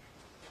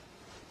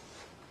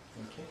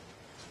 Okay.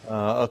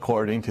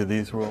 According to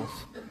these rules.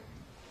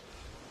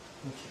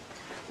 Okay.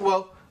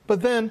 Well,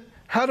 but then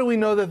how do we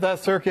know that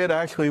circuit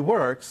actually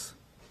works?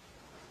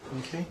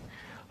 Okay.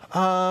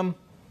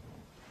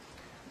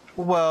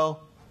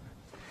 Well,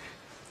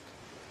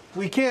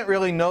 we can't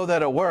really know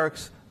that it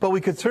works, but we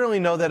could certainly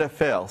know that it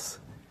fails.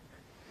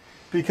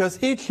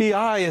 Because each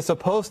gi is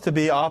supposed to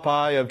be op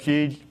I of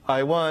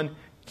gi1,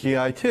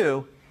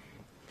 gi2.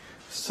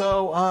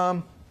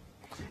 So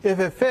if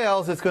it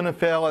fails, it's going to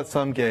fail at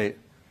some gate.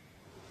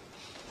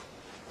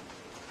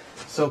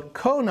 So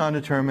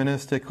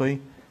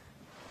co-non-deterministically,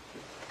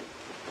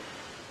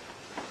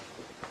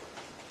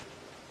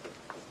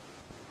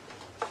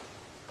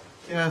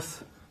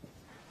 S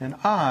and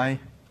I,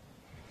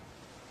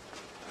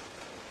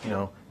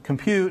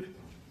 compute,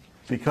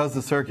 because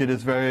the circuit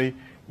is very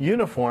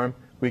uniform,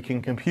 we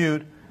can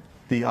compute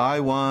the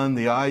I1,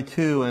 the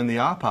I2, and the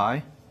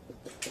OPI,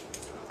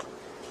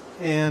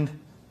 and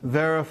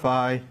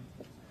verify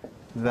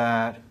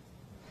that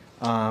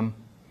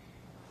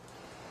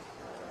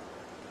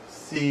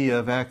C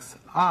of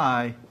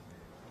xi,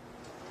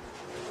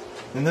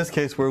 in this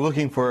case we're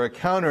looking for a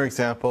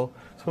counterexample,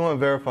 so we want to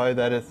verify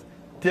that it's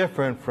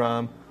different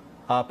from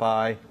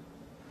OPI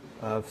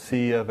of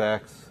C of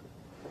x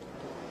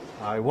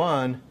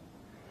I1,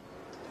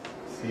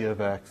 C of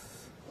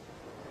x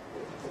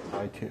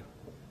I2. Okay.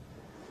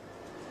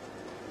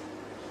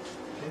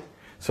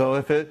 So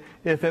if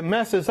it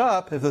messes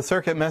up, if the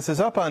circuit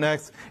messes up on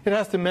x, it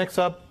has to mix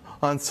up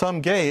on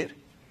some gate.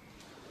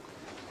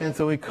 And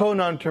so we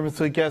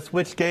co-non-deterministically guess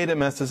which gate it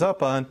messes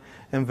up on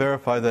and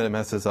verify that it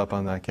messes up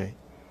on that gate.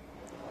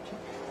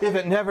 If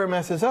it never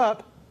messes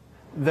up,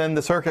 then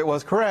the circuit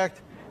was correct,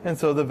 and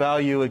so the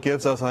value it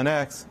gives us on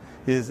x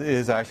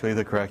is actually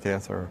the correct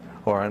answer,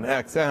 or on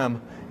xm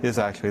is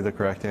actually the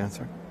correct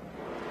answer.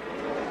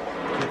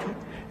 Okay.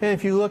 And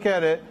if you look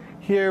at it,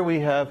 here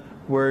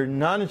we're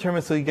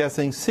non-deterministically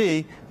guessing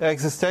C,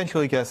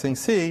 existentially guessing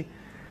C,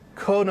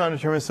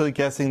 co-non-deterministically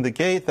guessing the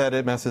gate that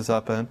it messes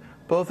up in.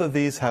 Both of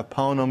these have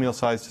polynomial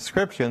size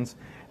descriptions,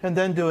 and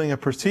then doing a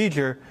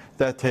procedure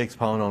that takes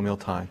polynomial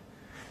time.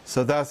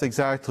 So that's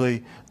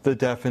exactly the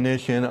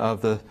definition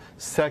of the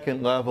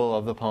second level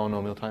of the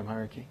polynomial time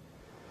hierarchy,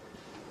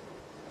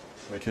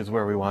 which is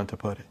where we want to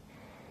put it.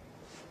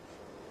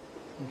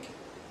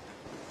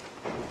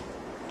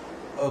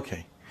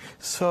 Okay.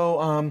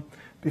 So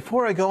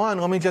before I go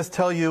on, let me just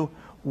tell you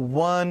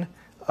one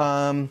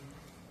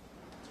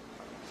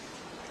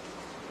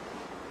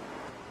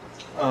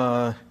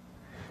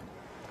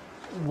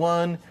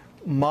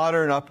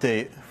modern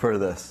update for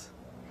this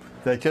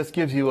that just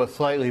gives you a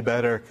slightly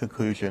better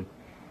conclusion,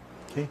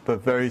 okay,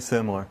 but very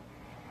similar.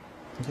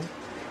 Okay.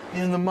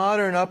 And the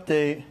modern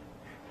update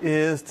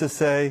is to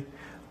say,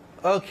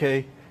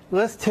 okay,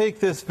 let's take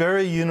this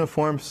very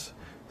uniform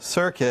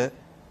circuit,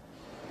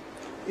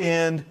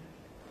 and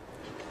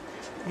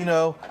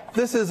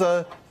this is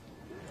a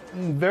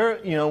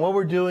very, what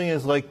we're doing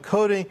is like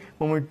coding.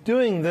 When we're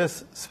doing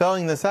this,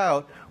 spelling this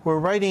out, we're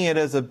writing it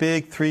as a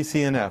big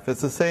 3CNF.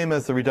 It's the same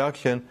as the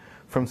reduction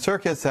from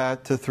circuit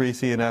sat to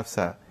 3CNF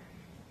sat.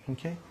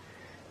 Okay?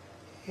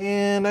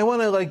 And I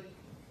want to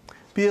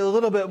be a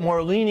little bit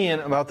more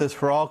lenient about this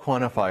for all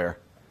quantifier.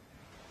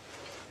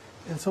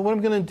 And so what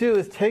I'm going to do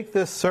is take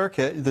this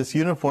circuit, this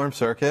uniform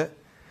circuit,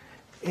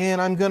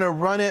 and I'm going to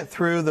run it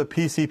through the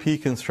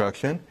PCP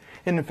construction.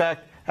 And in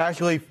fact,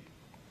 actually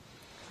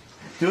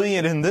doing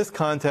it in this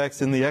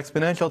context, in the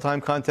exponential time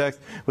context,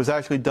 was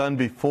actually done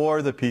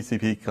before the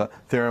PCP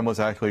theorem was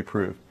actually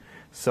proved.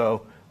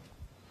 So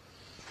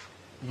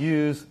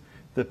use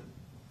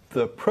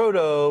the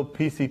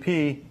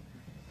proto-PCP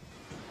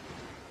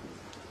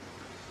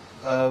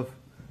of,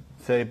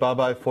 say,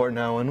 Babai,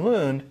 Fortnow, and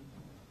Lund.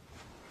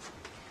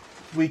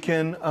 We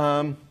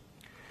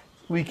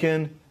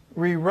can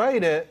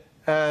rewrite it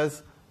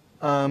as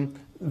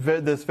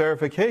this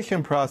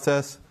verification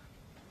process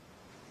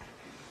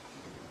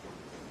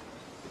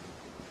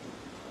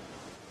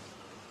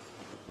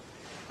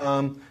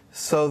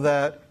so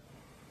that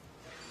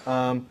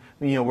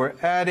we're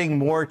adding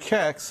more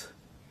checks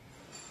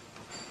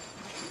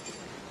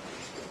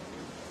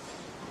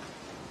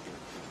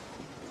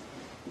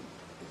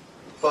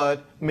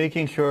but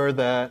making sure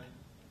that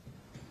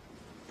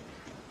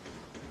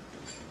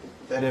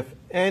if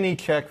any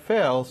check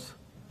fails,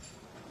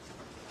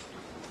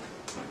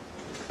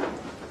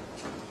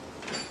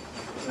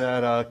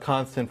 that a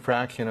constant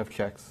fraction of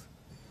checks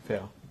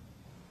fail.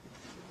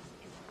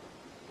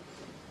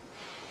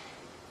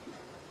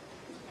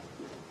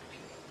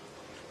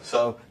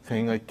 So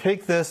saying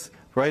take this,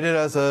 write it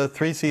as a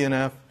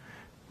 3CNF,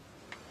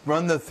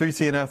 run the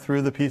 3CNF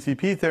through the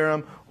PCP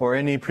theorem or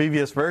any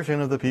previous version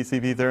of the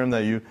PCP theorem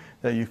that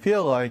you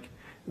feel like,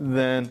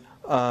 then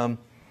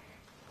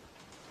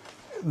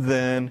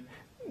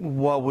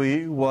what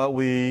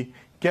we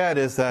get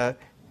is that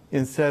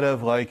instead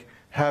of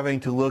having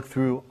to look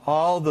through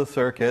all the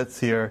circuits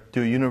here,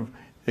 do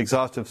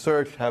exhaustive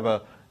search, have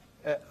a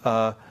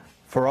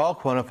for all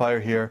quantifier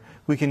here,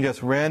 we can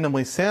just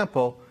randomly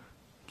sample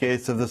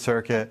gates of the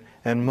circuit,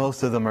 and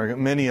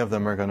many of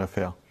them are going to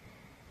fail.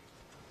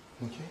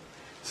 Okay.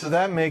 So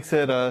that makes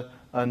it a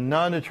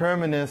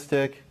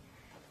non-deterministic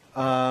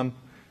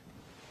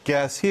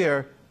guess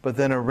here, but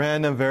then a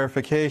random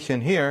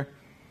verification here,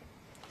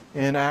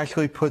 and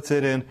actually puts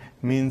it in,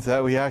 means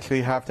that we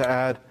actually have to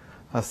add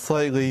a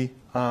slightly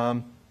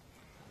add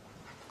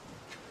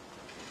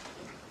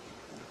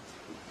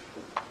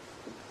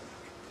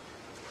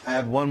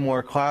one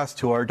more class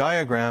to our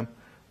diagram,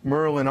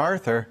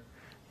 Merlin-Arthur,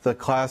 the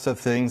class of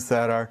things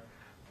that are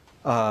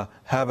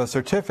have a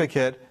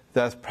certificate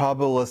that's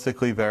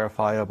probabilistically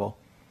verifiable.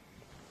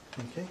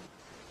 Okay?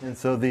 And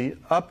so the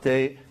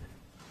update,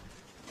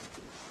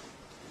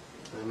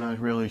 I'm not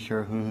really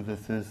sure who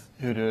this is,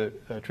 who to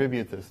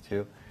attribute this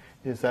to,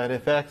 is that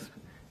if X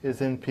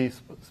is in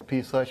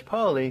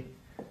P/poly,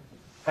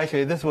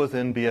 actually this was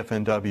in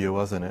BFNW,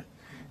 wasn't it?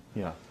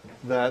 Yeah.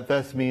 That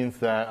this means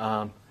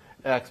that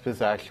X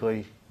is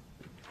actually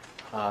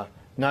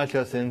not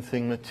just in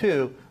sigma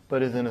 2,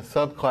 but is in a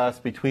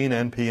subclass between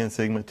NP and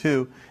sigma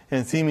 2,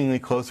 and seemingly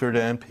closer to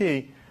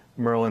NP,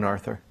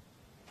 Merlin-Arthur.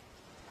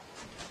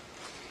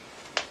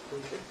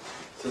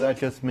 So that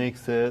just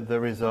makes the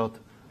result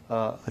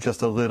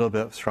just a little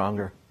bit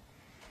stronger,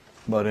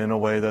 but in a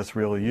way that's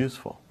really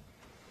useful.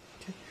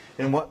 Okay.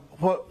 And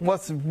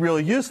what's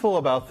really useful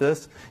about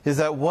this is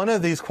that one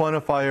of these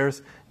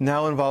quantifiers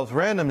now involves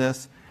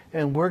randomness,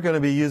 and we're going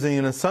to be using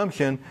an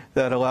assumption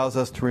that allows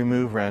us to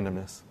remove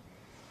randomness.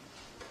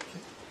 Okay.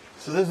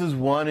 So this is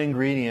one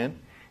ingredient,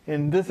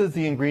 and this is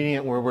the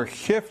ingredient where we're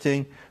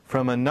shifting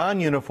from a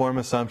non-uniform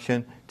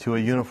assumption to a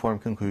uniform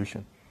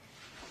conclusion.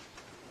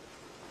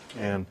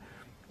 And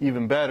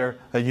even better,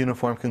 a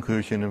uniform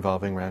conclusion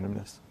involving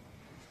randomness.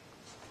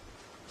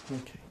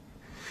 Okay.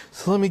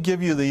 So let me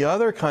give you the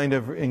other kind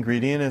of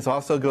ingredient. It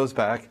also goes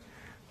back,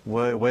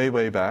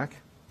 way back,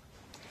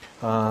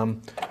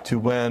 to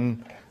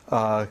when,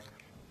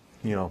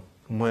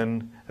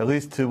 when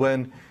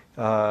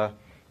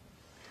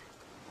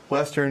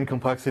Western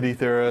complexity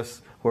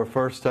theorists were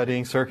first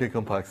studying circuit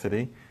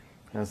complexity,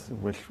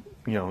 which,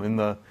 in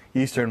the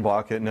Eastern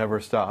Bloc it never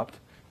stopped.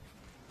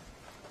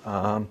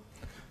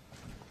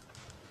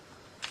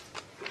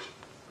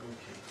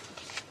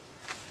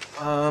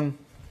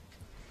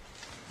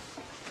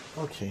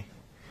 Okay.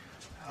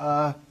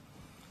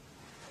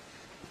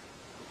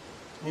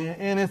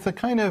 And it's a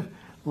kind of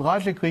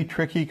logically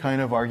tricky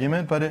kind of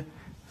argument, but it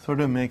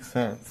sort of makes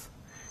sense.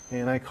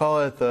 And I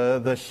call it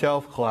the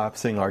shelf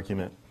collapsing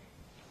argument.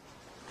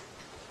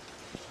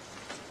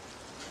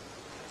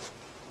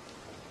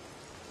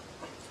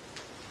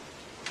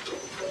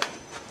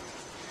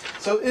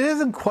 So it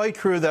isn't quite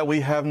true that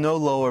we have no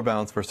lower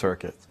bounds for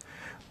circuits.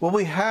 What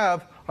we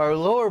have are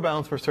lower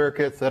bounds for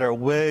circuits that are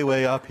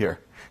way up here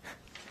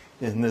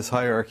in this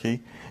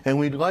hierarchy, and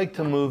we'd like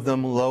to move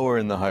them lower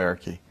in the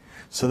hierarchy.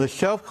 So the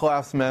shelf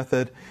collapse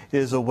method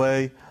is a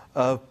way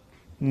of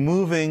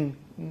moving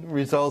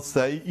results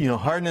that,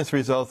 hardness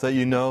results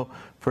that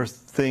for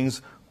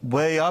things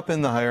way up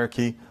in the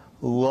hierarchy,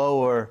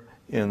 lower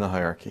in the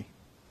hierarchy.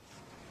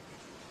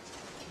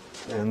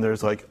 And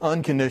there's like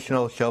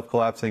unconditional shelf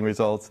collapsing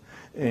results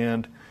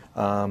and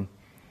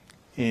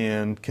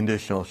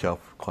conditional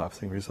shelf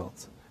collapsing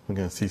results. We're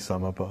going to see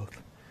some of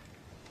both.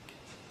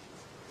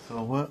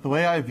 So the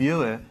way I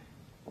view it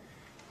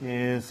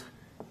is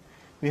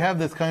we have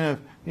this kind of,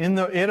 in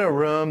a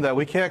room that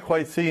we can't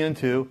quite see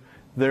into,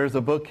 there's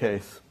a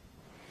bookcase.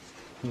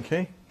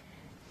 Okay?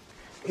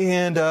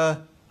 And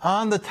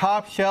on the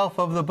top shelf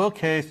of the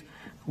bookcase,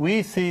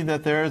 we see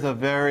that there's a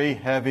very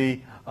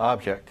heavy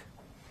object.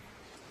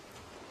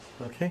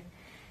 Okay?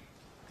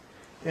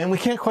 And we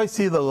can't quite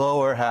see the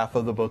lower half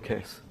of the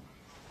bookcase.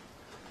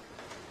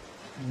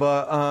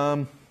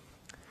 But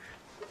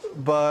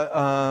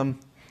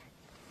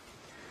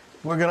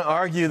we're going to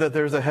argue that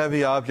there's a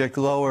heavy object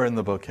lower in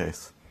the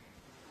bookcase.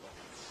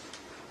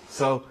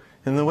 So,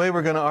 and the way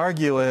we're going to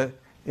argue it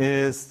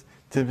is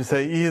to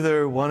say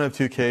either one of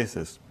two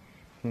cases.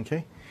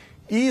 Okay?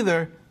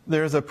 Either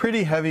there's a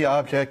pretty heavy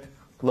object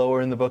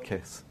lower in the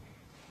bookcase,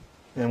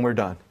 and we're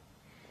done.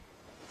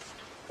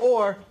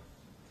 Or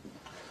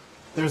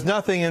there's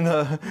nothing in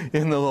the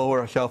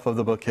lower shelf of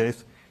the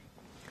bookcase.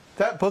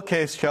 That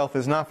bookcase shelf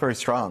is not very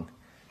strong.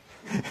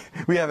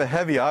 We have a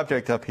heavy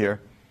object up here,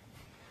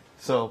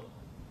 so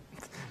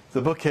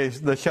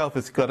the shelf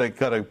is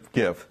gotta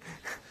give.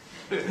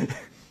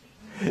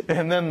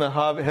 And then the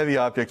heavy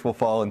object will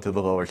fall into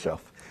the lower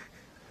shelf.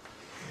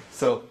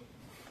 So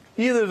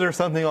either there's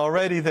something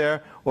already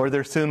there, or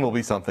there soon will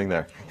be something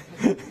there.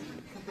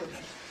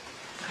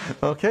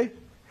 Okay?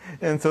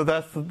 And so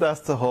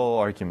that's the whole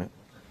argument.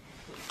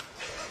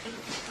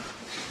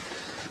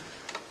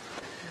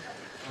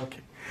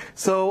 Okay.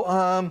 So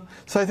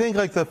I think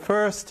like the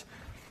first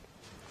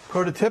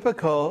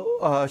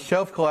prototypical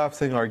shelf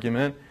collapsing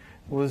argument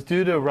was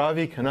due to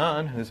Ravi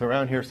Kannan, who's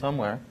around here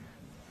somewhere.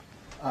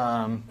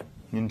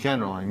 In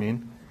general, I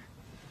mean.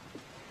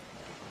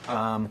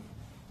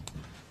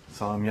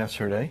 Saw him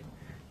yesterday.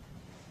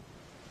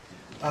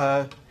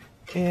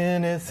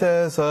 And it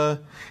says,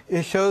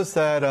 it shows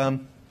that,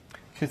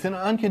 it's an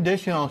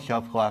unconditional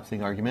shelf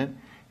collapsing argument.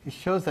 It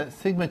shows that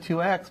sigma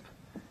 2x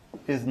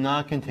is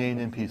not contained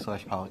in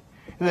P/poly.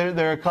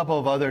 There are a couple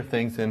of other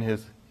things in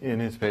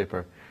his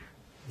paper.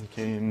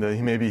 Okay, and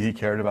maybe he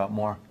cared about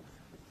more.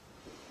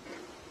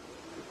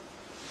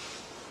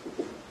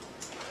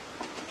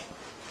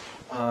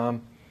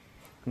 And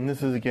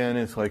this is, again,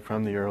 it's like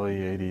from the early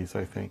 80s,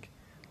 I think.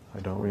 I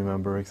don't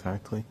remember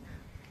exactly.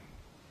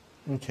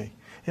 Okay,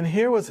 and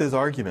here was his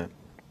argument.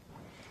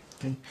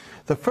 Okay.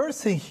 The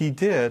first thing he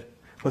did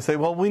was say,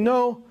 well, we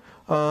know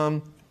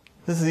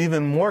this is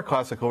even more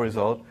classical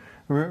result.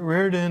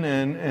 Reardon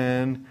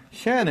and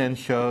Shannon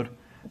showed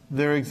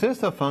there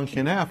exists a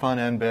function f on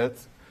n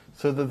bits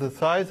so that the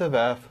size of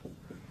f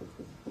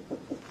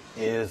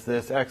is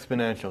this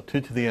exponential,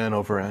 2 to the n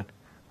over n,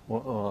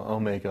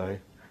 omega.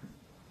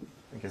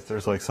 I guess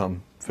there's like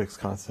some fixed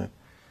constant.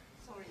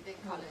 Sorry, they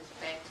call it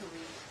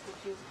battery.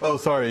 Could you? Oh,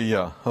 sorry,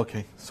 yeah.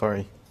 Okay,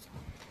 sorry.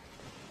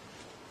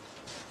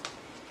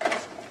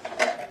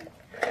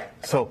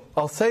 So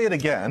I'll say it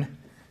again.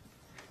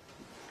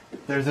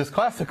 There's this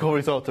classical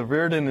result of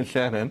Reardon and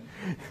Shannon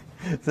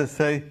to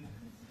say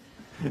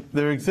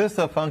there exists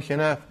a function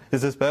f.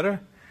 Is this better?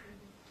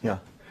 Yeah.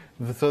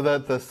 So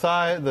that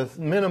the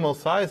minimal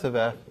size of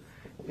f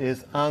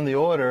is on the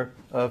order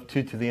of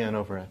 2 to the n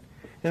over n.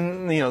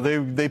 And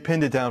they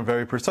pinned it down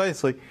very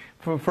precisely.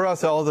 For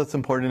us, all that's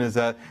important is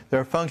that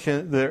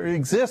there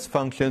exist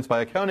functions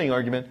by a counting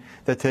argument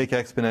that take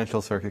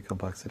exponential circuit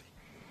complexity.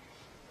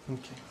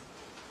 Okay.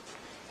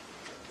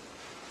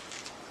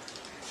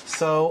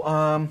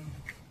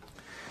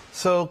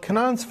 So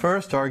Canon's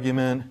first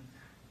argument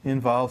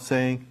involves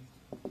saying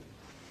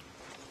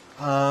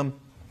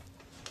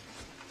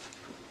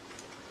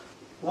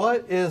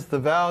what is the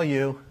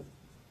value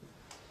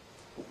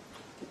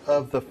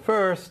of the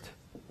first,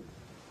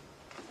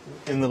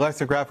 in the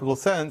lexicographical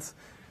sense,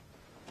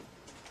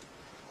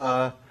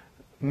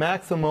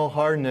 maximal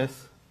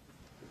hardness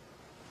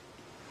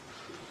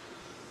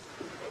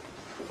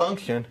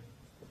function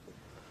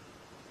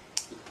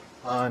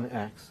on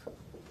x.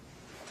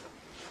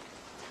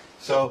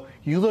 So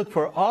you look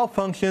for all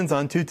functions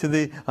on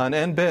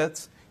n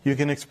bits. You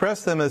can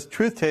express them as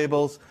truth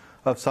tables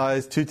of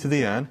size 2 to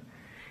the n.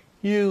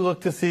 You look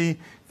to see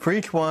for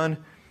each one,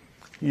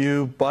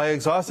 you, by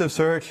exhaustive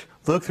search,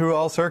 look through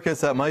all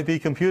circuits that might be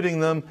computing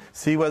them,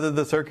 see whether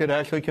the circuit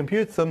actually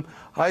computes them,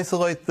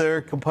 isolate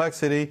their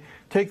complexity,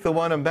 take the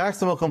one of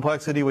maximal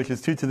complexity, which is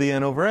 2 to the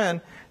n over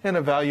n, and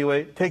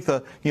evaluate,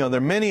 there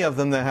are many of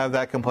them that have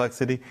that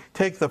complexity,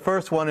 take the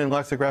first one in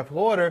lexicographical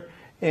order,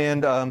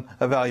 and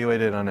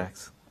evaluate it on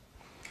x.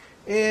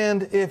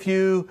 And if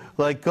you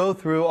go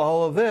through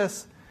all of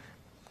this,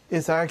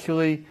 it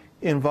actually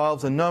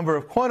involves a number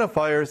of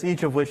quantifiers,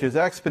 each of which is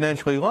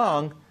exponentially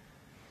long,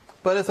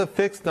 but it's a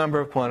fixed number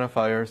of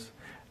quantifiers.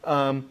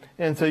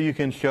 And so you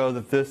can show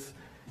that this,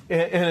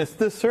 and it's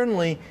this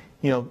certainly,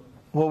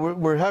 what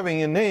we're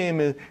having in name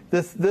is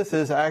this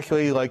is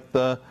actually like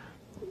the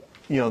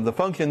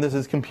function this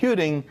is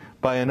computing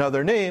by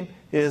another name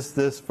is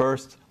this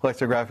first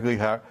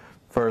lexicographically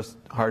first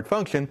hard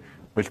function,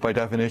 which by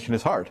definition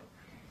is hard.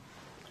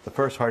 The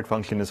first hard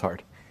function is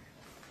hard.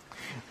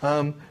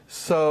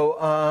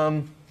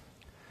 So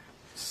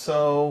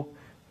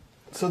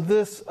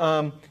this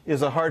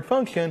is a hard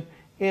function,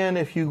 and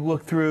if you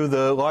look through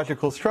the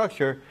logical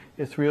structure,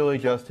 it's really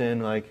just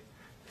in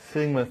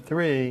sigma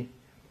 3,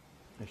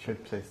 I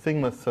should say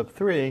sigma sub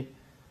 3,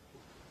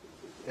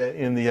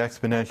 in the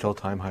exponential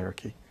time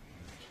hierarchy.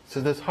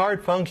 So this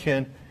hard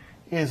function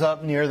is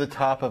up near the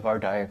top of our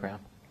diagram.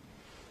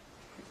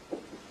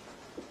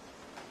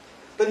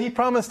 But he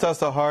promised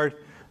us a hard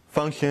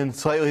function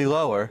slightly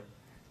lower.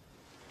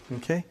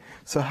 Okay?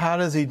 So how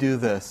does he do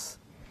this?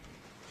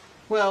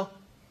 Well,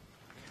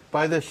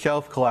 by this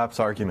shelf collapse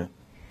argument.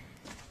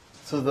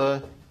 So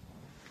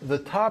the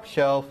top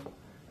shelf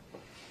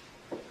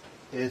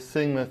is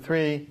sigma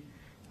 3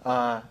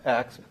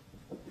 x,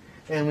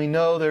 and we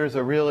know there's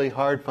a really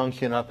hard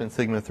function up in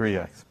sigma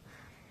 3x.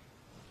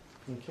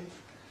 Okay?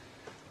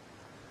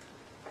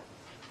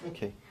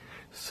 Okay.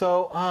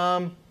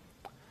 So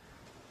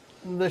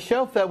the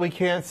shelf that we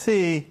can't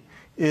see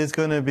is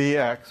going to be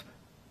x.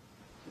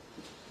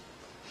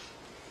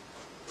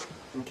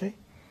 Okay?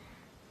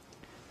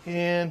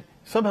 And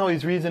somehow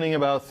he's reasoning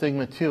about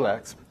sigma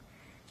 2x.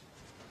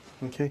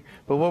 Okay?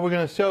 But what we're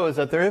going to show is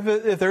that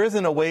if there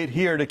isn't a weight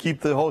here to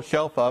keep the whole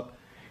shelf up,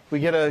 we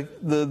get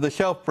the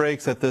shelf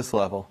breaks at this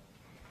level.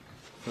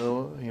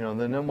 So,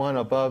 the one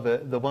above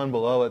it, the one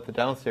below it, the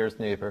downstairs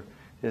neighbor,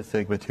 is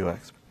sigma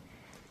 2x.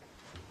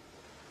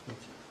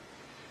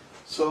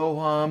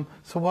 So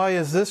why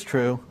is this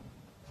true?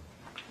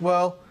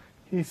 Well,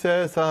 he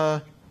says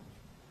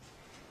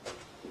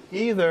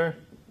either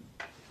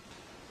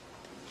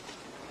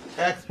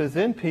x is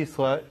in P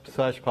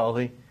slash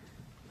poly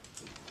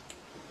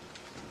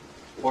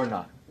or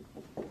not.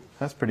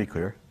 That's pretty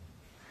clear.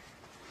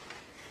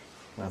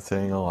 Not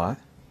saying a lot.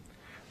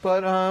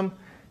 But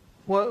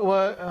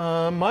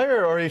what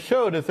Meyer already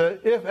showed is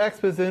that if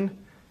x is in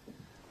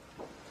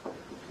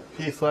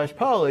P slash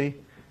poly,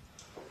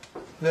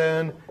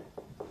 then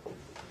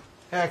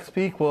x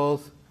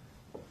equals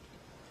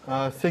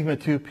sigma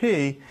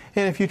 2p.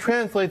 And if you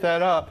translate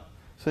that up,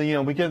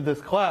 so we get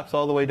this collapse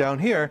all the way down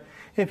here.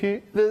 If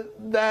you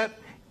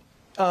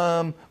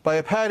by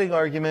a padding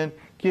argument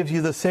gives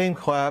you the same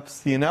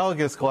collapse, the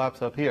analogous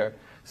collapse up here.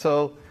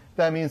 So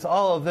that means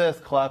all of this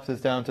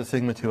collapses down to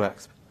sigma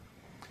 2x.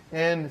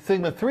 And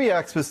sigma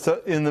 3x is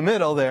in the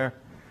middle there,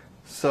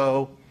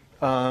 so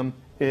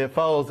it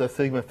follows that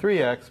sigma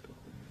 3x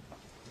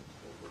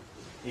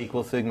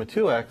equals sigma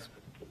 2x.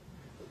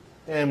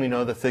 And we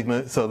know that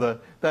sigma, so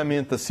that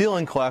means the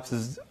ceiling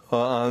collapses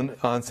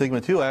on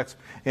sigma 2x,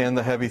 and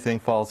the heavy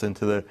thing falls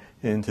into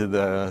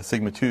the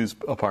sigma 2's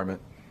apartment.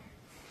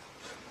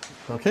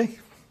 Okay.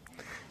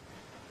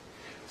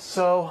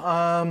 So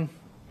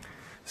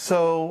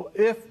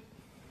if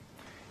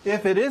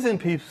it is in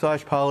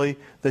P/poly,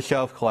 the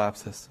shelf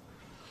collapses.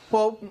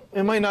 Well,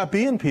 it might not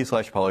be in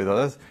P/poly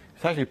though. It's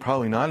actually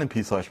probably not in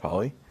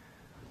P/poly.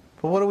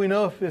 But what do we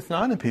know if it's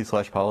not in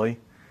P/poly?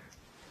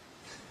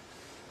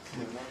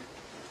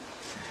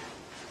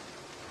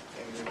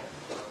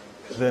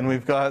 Then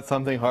we've got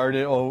something hard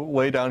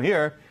way down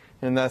here,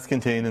 and that's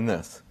contained in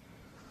this.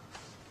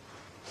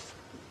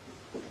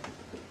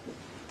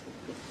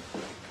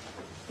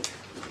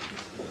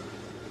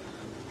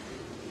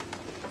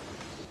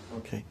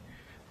 Okay,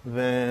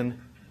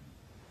 then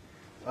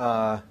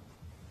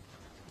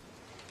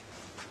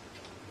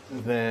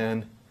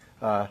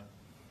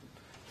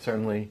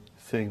certainly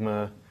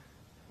sigma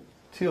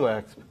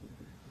 2x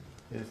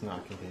is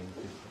not contained in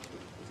P/poly.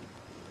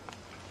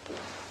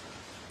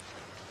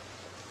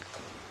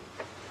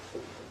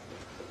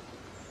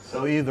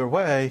 So either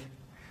way,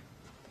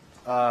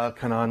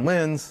 Kanon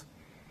wins,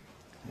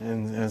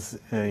 and as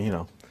you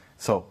know,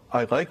 so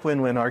I like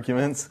win-win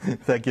arguments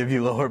that give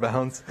you lower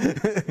bounds,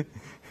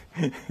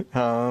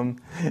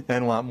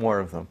 and want more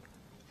of them,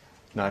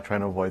 not trying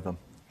to avoid them.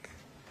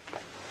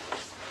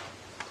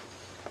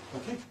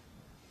 Okay.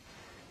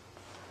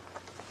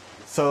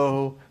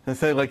 So I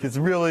say like it's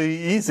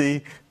really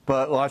easy,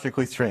 but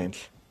logically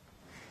strange,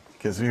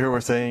 because here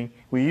we're saying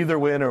we either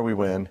win or we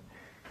win.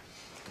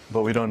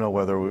 But we don't know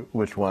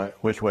which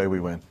way we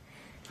win.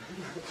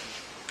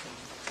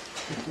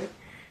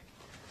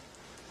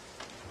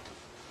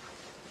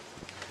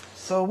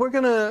 So we're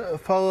going to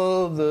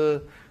follow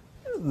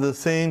the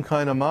same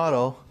kind of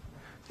model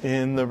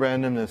in the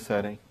randomness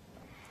setting.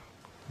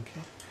 Okay.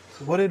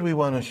 So what did we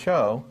want to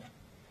show?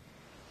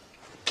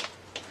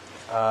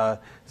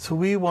 So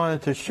we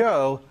wanted to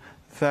show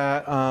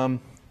that.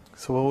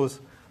 So what was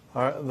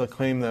the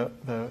claim that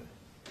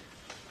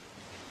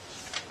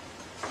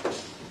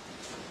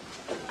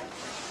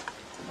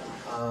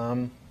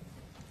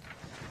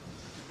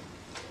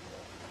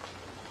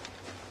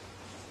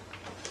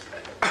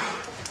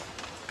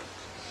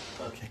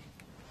okay.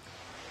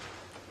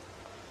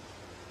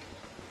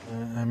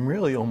 I'm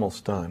really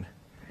almost done.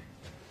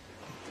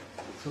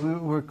 So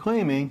we're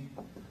claiming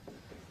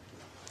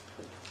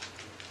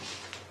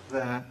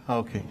that,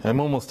 okay, I'm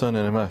almost done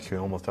and I'm actually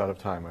almost out of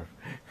time.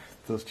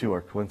 Those two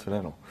are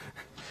coincidental.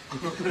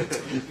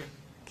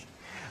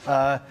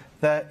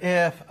 That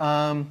if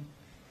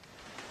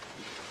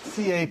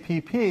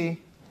CAPP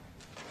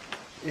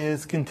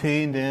is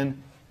contained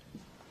in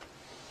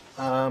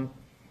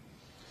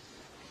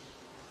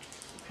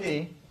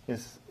P,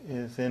 is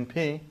in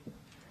P,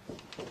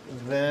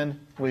 then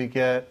we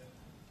get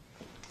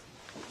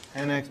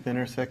NX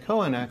intersect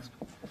co-NX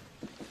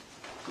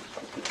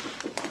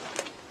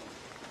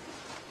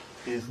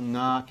is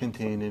not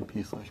contained in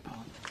P/poly.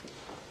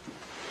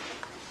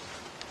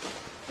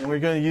 And we're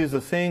going to use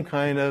the same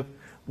kind of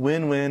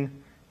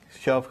win-win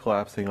shelf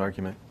collapsing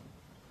argument.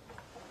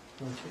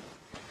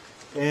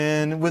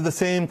 And with the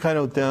same kind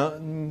of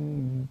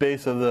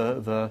base of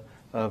the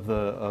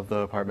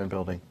apartment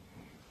building.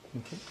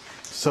 Okay.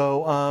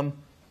 So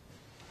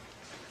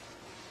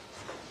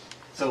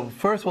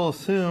first we'll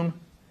assume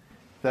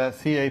that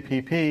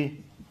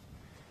CAPP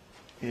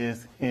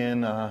is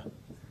in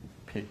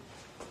P.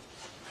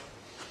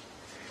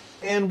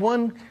 And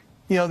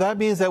that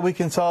means that we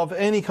can solve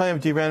any kind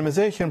of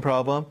derandomization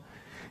problem.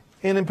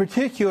 And in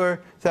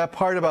particular, that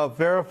part about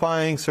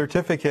verifying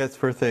certificates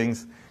for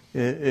things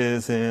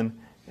it can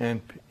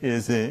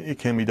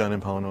be done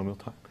in polynomial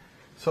time.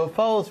 So it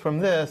follows from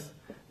this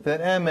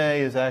that MA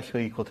is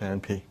actually equal to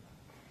NP.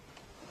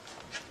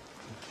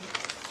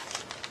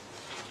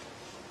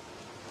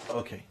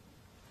 Okay.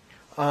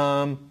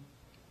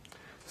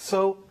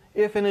 So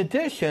if in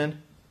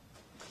addition,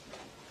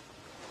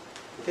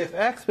 if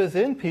X is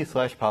in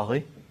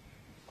P/poly,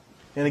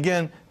 and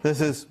again, this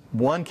is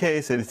one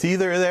case, it's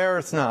either there or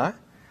it's not.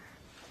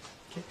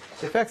 Okay.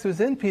 If X was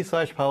in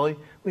P/poly,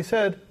 we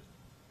said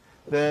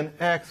then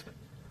X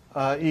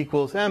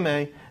equals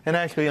MA. And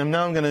actually, I'm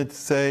going to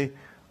say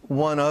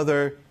one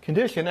other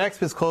condition.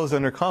 X is closed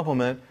under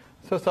complement,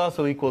 so it's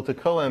also equal to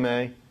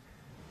co-MA.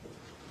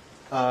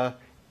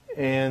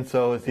 And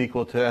so it's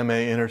equal to MA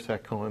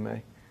intersect co-MA.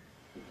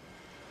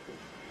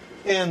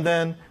 And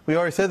then we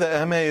already said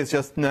that MA is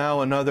just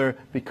now another,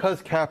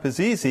 because cap is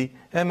easy,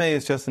 MA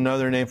is just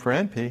another name for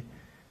NP.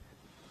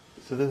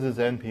 So this is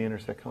NP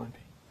intersect co-NP.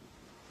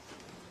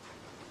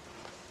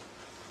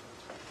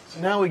 So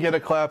now we get a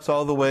collapse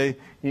all the way.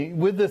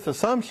 With this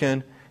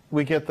assumption,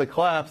 we get the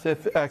collapse,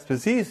 if X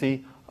is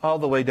easy, all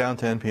the way down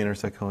to NP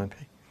intersect co-NP.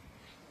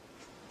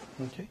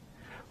 Okay.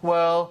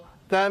 Well,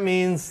 that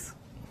means,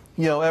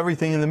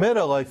 everything in the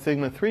middle, like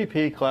sigma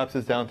 3p,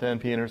 collapses down to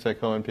NP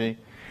intersect co-NP.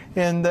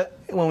 And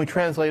when we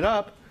translate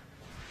up,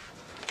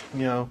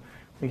 we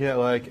get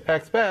like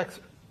xx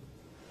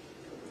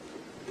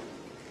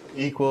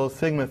equals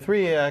sigma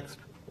 3x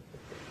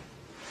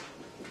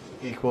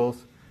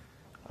equals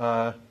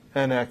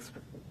nx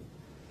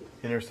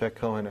intersect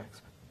co-nx.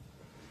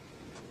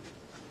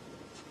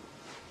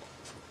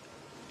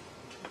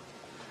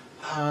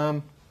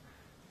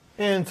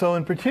 And so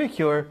in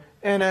particular,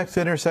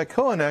 nx intersect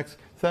co-nx, so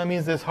that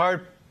means this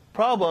hard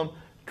problem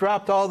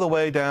dropped all the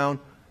way down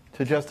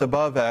to just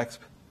above x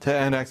to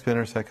nx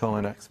intersect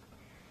co-nx.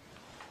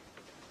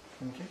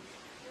 Okay.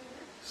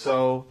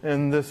 So,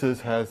 and this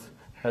has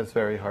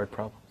very hard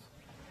problems.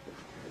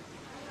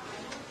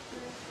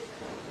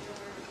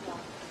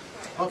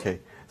 Okay,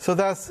 so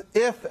that's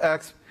if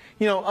x,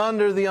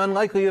 under the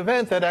unlikely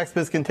event that x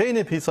is contained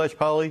in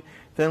P/poly,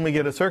 then we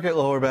get a circuit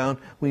lower bound.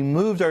 We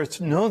moved our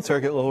known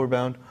circuit lower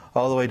bound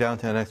all the way down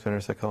to nx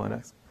intersect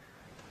co-nx.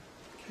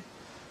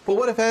 But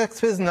what if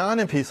x is not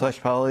in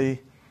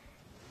P/poly?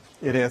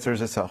 It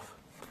answers itself.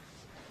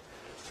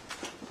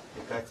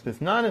 If x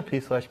is not in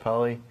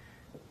P/poly,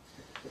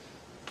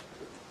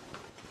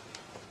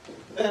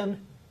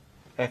 then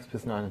x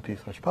is not in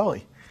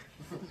P/poly.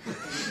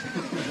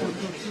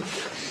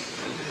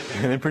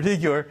 And in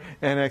particular,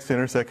 nx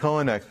intersect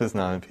co-nx is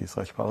not in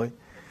P/poly.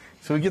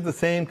 So we get the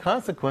same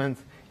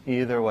consequence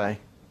either way.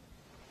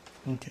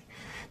 Okay.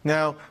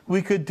 Now,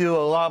 we could do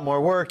a lot more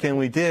work, and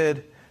we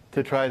did,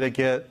 to try to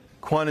get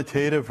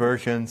quantitative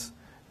versions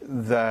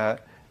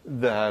that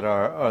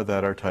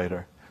are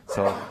tighter.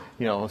 So,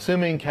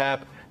 assuming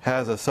CAP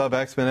has a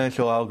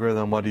sub-exponential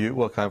algorithm,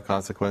 what kind of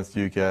consequence do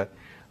you get?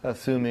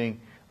 Assuming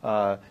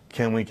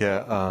assuming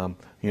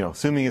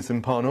it's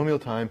in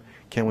polynomial time,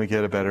 can we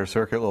get a better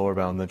circuit lower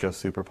bound than just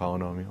super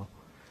polynomial?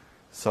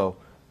 So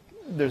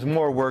there's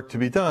more work to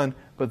be done,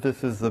 but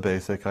this is the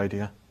basic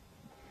idea.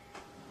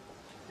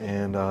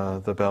 And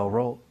the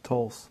bell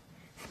tolls.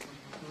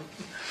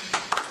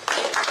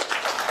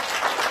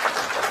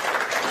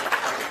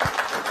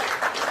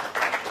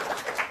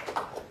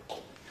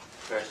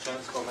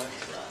 Questions, comments?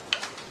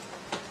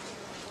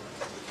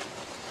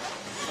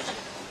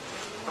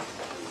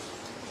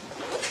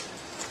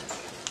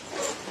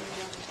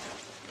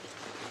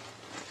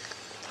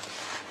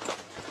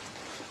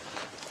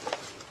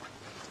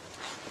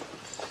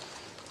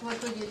 What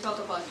would you talk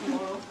about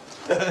tomorrow?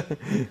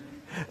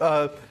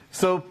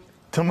 So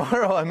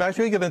tomorrow I'm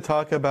actually going to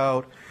talk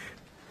about,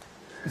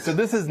 so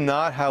this is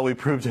not how we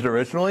proved it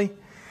originally.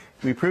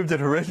 We proved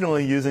it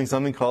originally using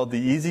something called the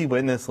easy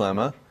witness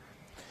lemma,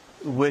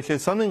 which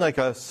is something like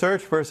a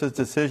search versus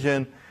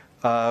decision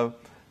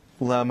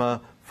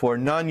lemma for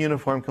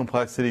non-uniform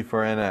complexity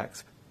for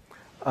nx.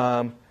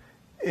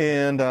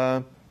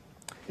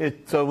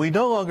 So we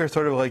no longer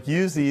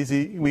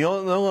we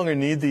no longer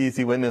need the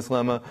easy witness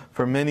lemma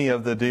for many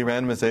of the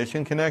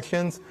derandomization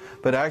connections,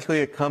 but actually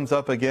it comes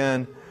up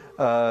again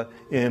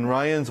in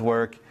Ryan's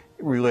work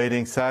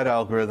relating SAT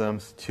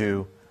algorithms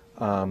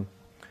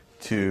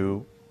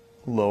to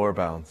lower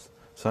bounds.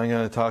 So I'm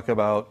going to talk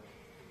about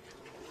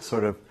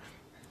sort of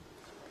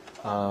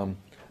a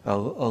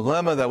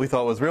lemma that we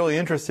thought was really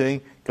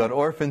interesting, got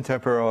orphaned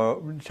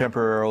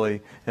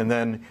temporarily, and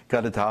then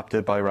got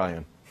adopted by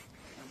Ryan.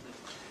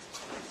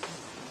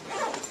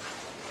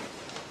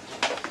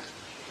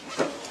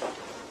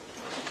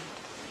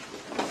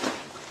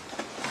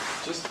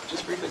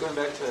 Just briefly going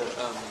back to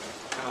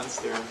Kahn's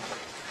theorem,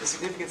 the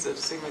significance of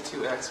sigma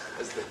 2x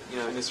as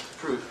in this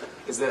proof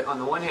is that on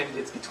the one hand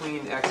it's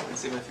between x and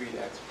sigma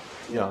 3x.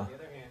 Yeah. On the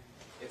other hand,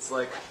 it's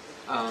like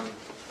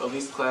the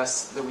least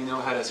class that we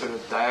know how to sort of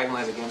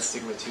diagonalize against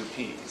sigma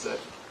 2p. Is that?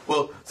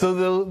 Well,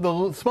 so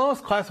the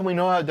smallest class that we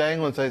know how to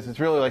diagonalize is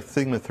really like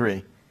sigma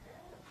 3.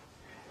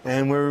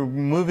 And we're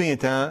moving it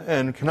down,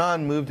 and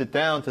Kahn moved it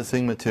down to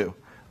sigma 2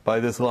 by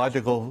this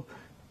logical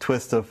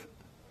twist of.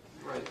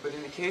 Right, but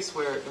in the case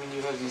where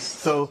you have these.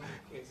 So,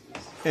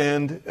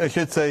 and I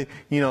should say,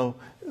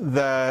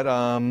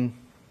 that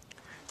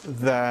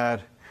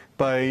that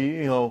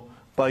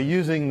by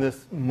using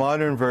this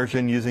modern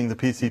version, using the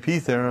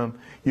PCP theorem,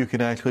 you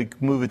can actually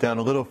move it down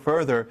a little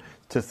further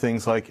to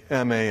things like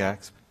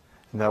MAX.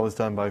 And that was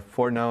done by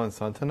Fortnow and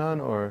Santanan,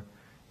 or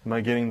am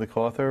I getting the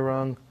co-author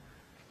wrong?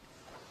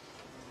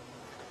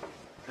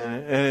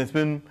 And it's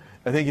been,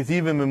 I think it's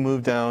even been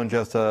moved down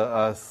just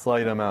a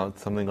slight amount,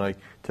 something like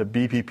to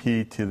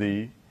BPP to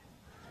the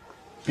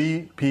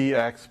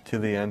BPX to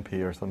the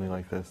NP or something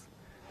like this.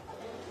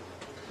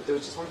 But there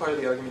was just one part of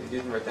the argument you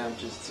didn't write down,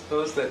 which is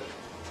suppose that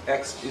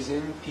x is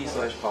in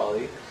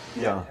P/poly.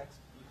 Yeah. X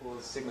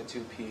equals sigma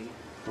 2p.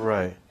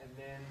 Right. And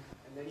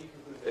then you can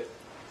prove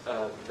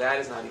that that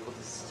is not equal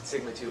to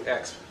sigma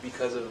 2x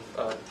because of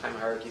time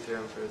hierarchy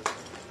theorem for.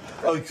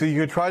 Oh, so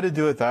you could try to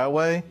do it that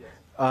way.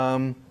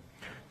 Yes.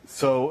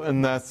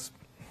 And that's,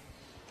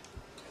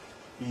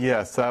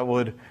 yes,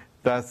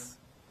 that's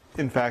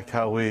in fact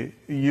how we,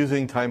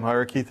 using time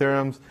hierarchy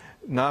theorems,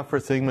 not for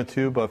sigma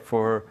 2, but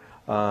for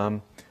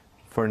non,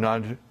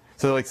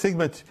 so like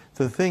sigma,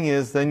 so the thing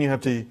is, then you have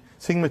to,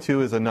 sigma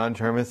 2 is a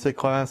non-deterministic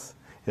class.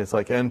 It's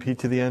like NP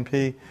to the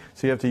NP.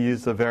 So you have to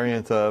use the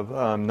variant of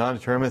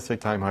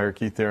non-deterministic time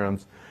hierarchy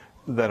theorems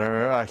that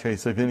are actually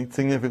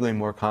significantly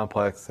more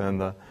complex than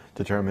the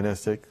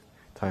deterministic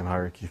time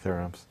hierarchy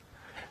theorems.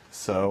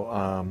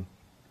 So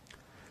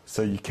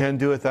So you can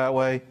do it that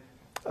way,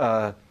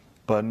 but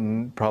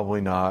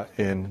probably not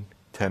in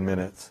 10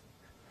 minutes.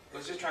 I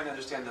was just trying to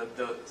understand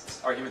the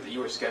argument that you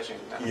were sketching.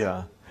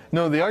 Yeah.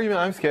 No, the argument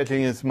I'm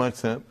sketching is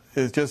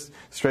is just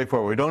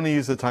straightforward. We don't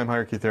use the time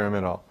hierarchy theorem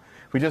at all.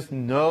 We just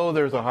know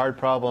there's a hard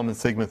problem in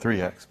sigma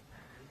 3x.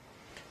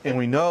 And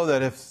we know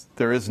that if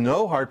there is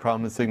no hard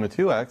problem in sigma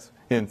 2x,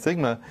 in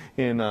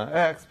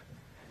x,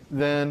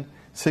 then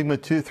sigma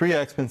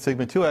 3x and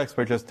sigma 2x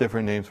are just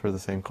different names for the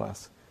same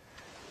class.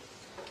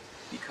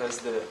 Because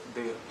the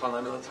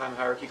polynomial time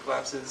hierarchy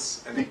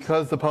collapses?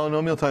 Because the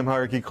polynomial time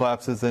hierarchy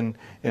collapses and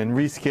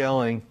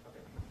rescaling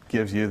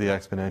gives you the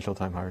exponential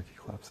time hierarchy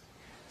collapsing.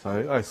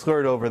 So I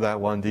slurred over that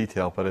one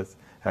detail, but it's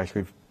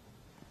actually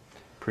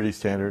pretty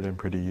standard and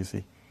pretty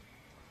easy.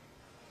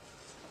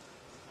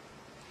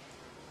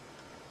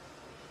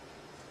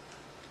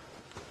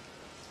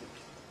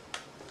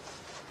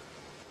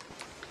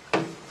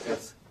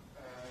 Yes?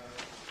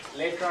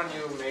 Later on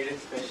you made it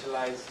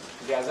specialized.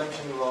 The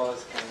assumption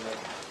was kind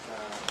of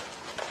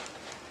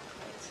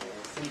let's say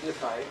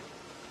simplified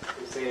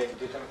to say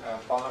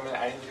polynomial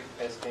identity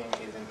testing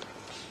isn't.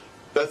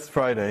 That's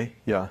Friday,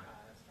 yeah.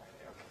 That's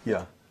Friday, okay.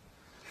 Yeah.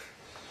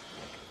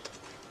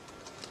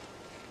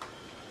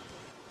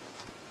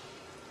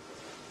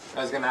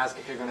 I was going to ask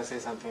if you're going to say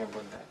something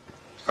about that.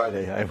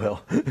 Friday, I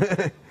will.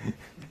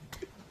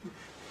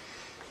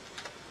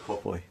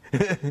 Hopefully.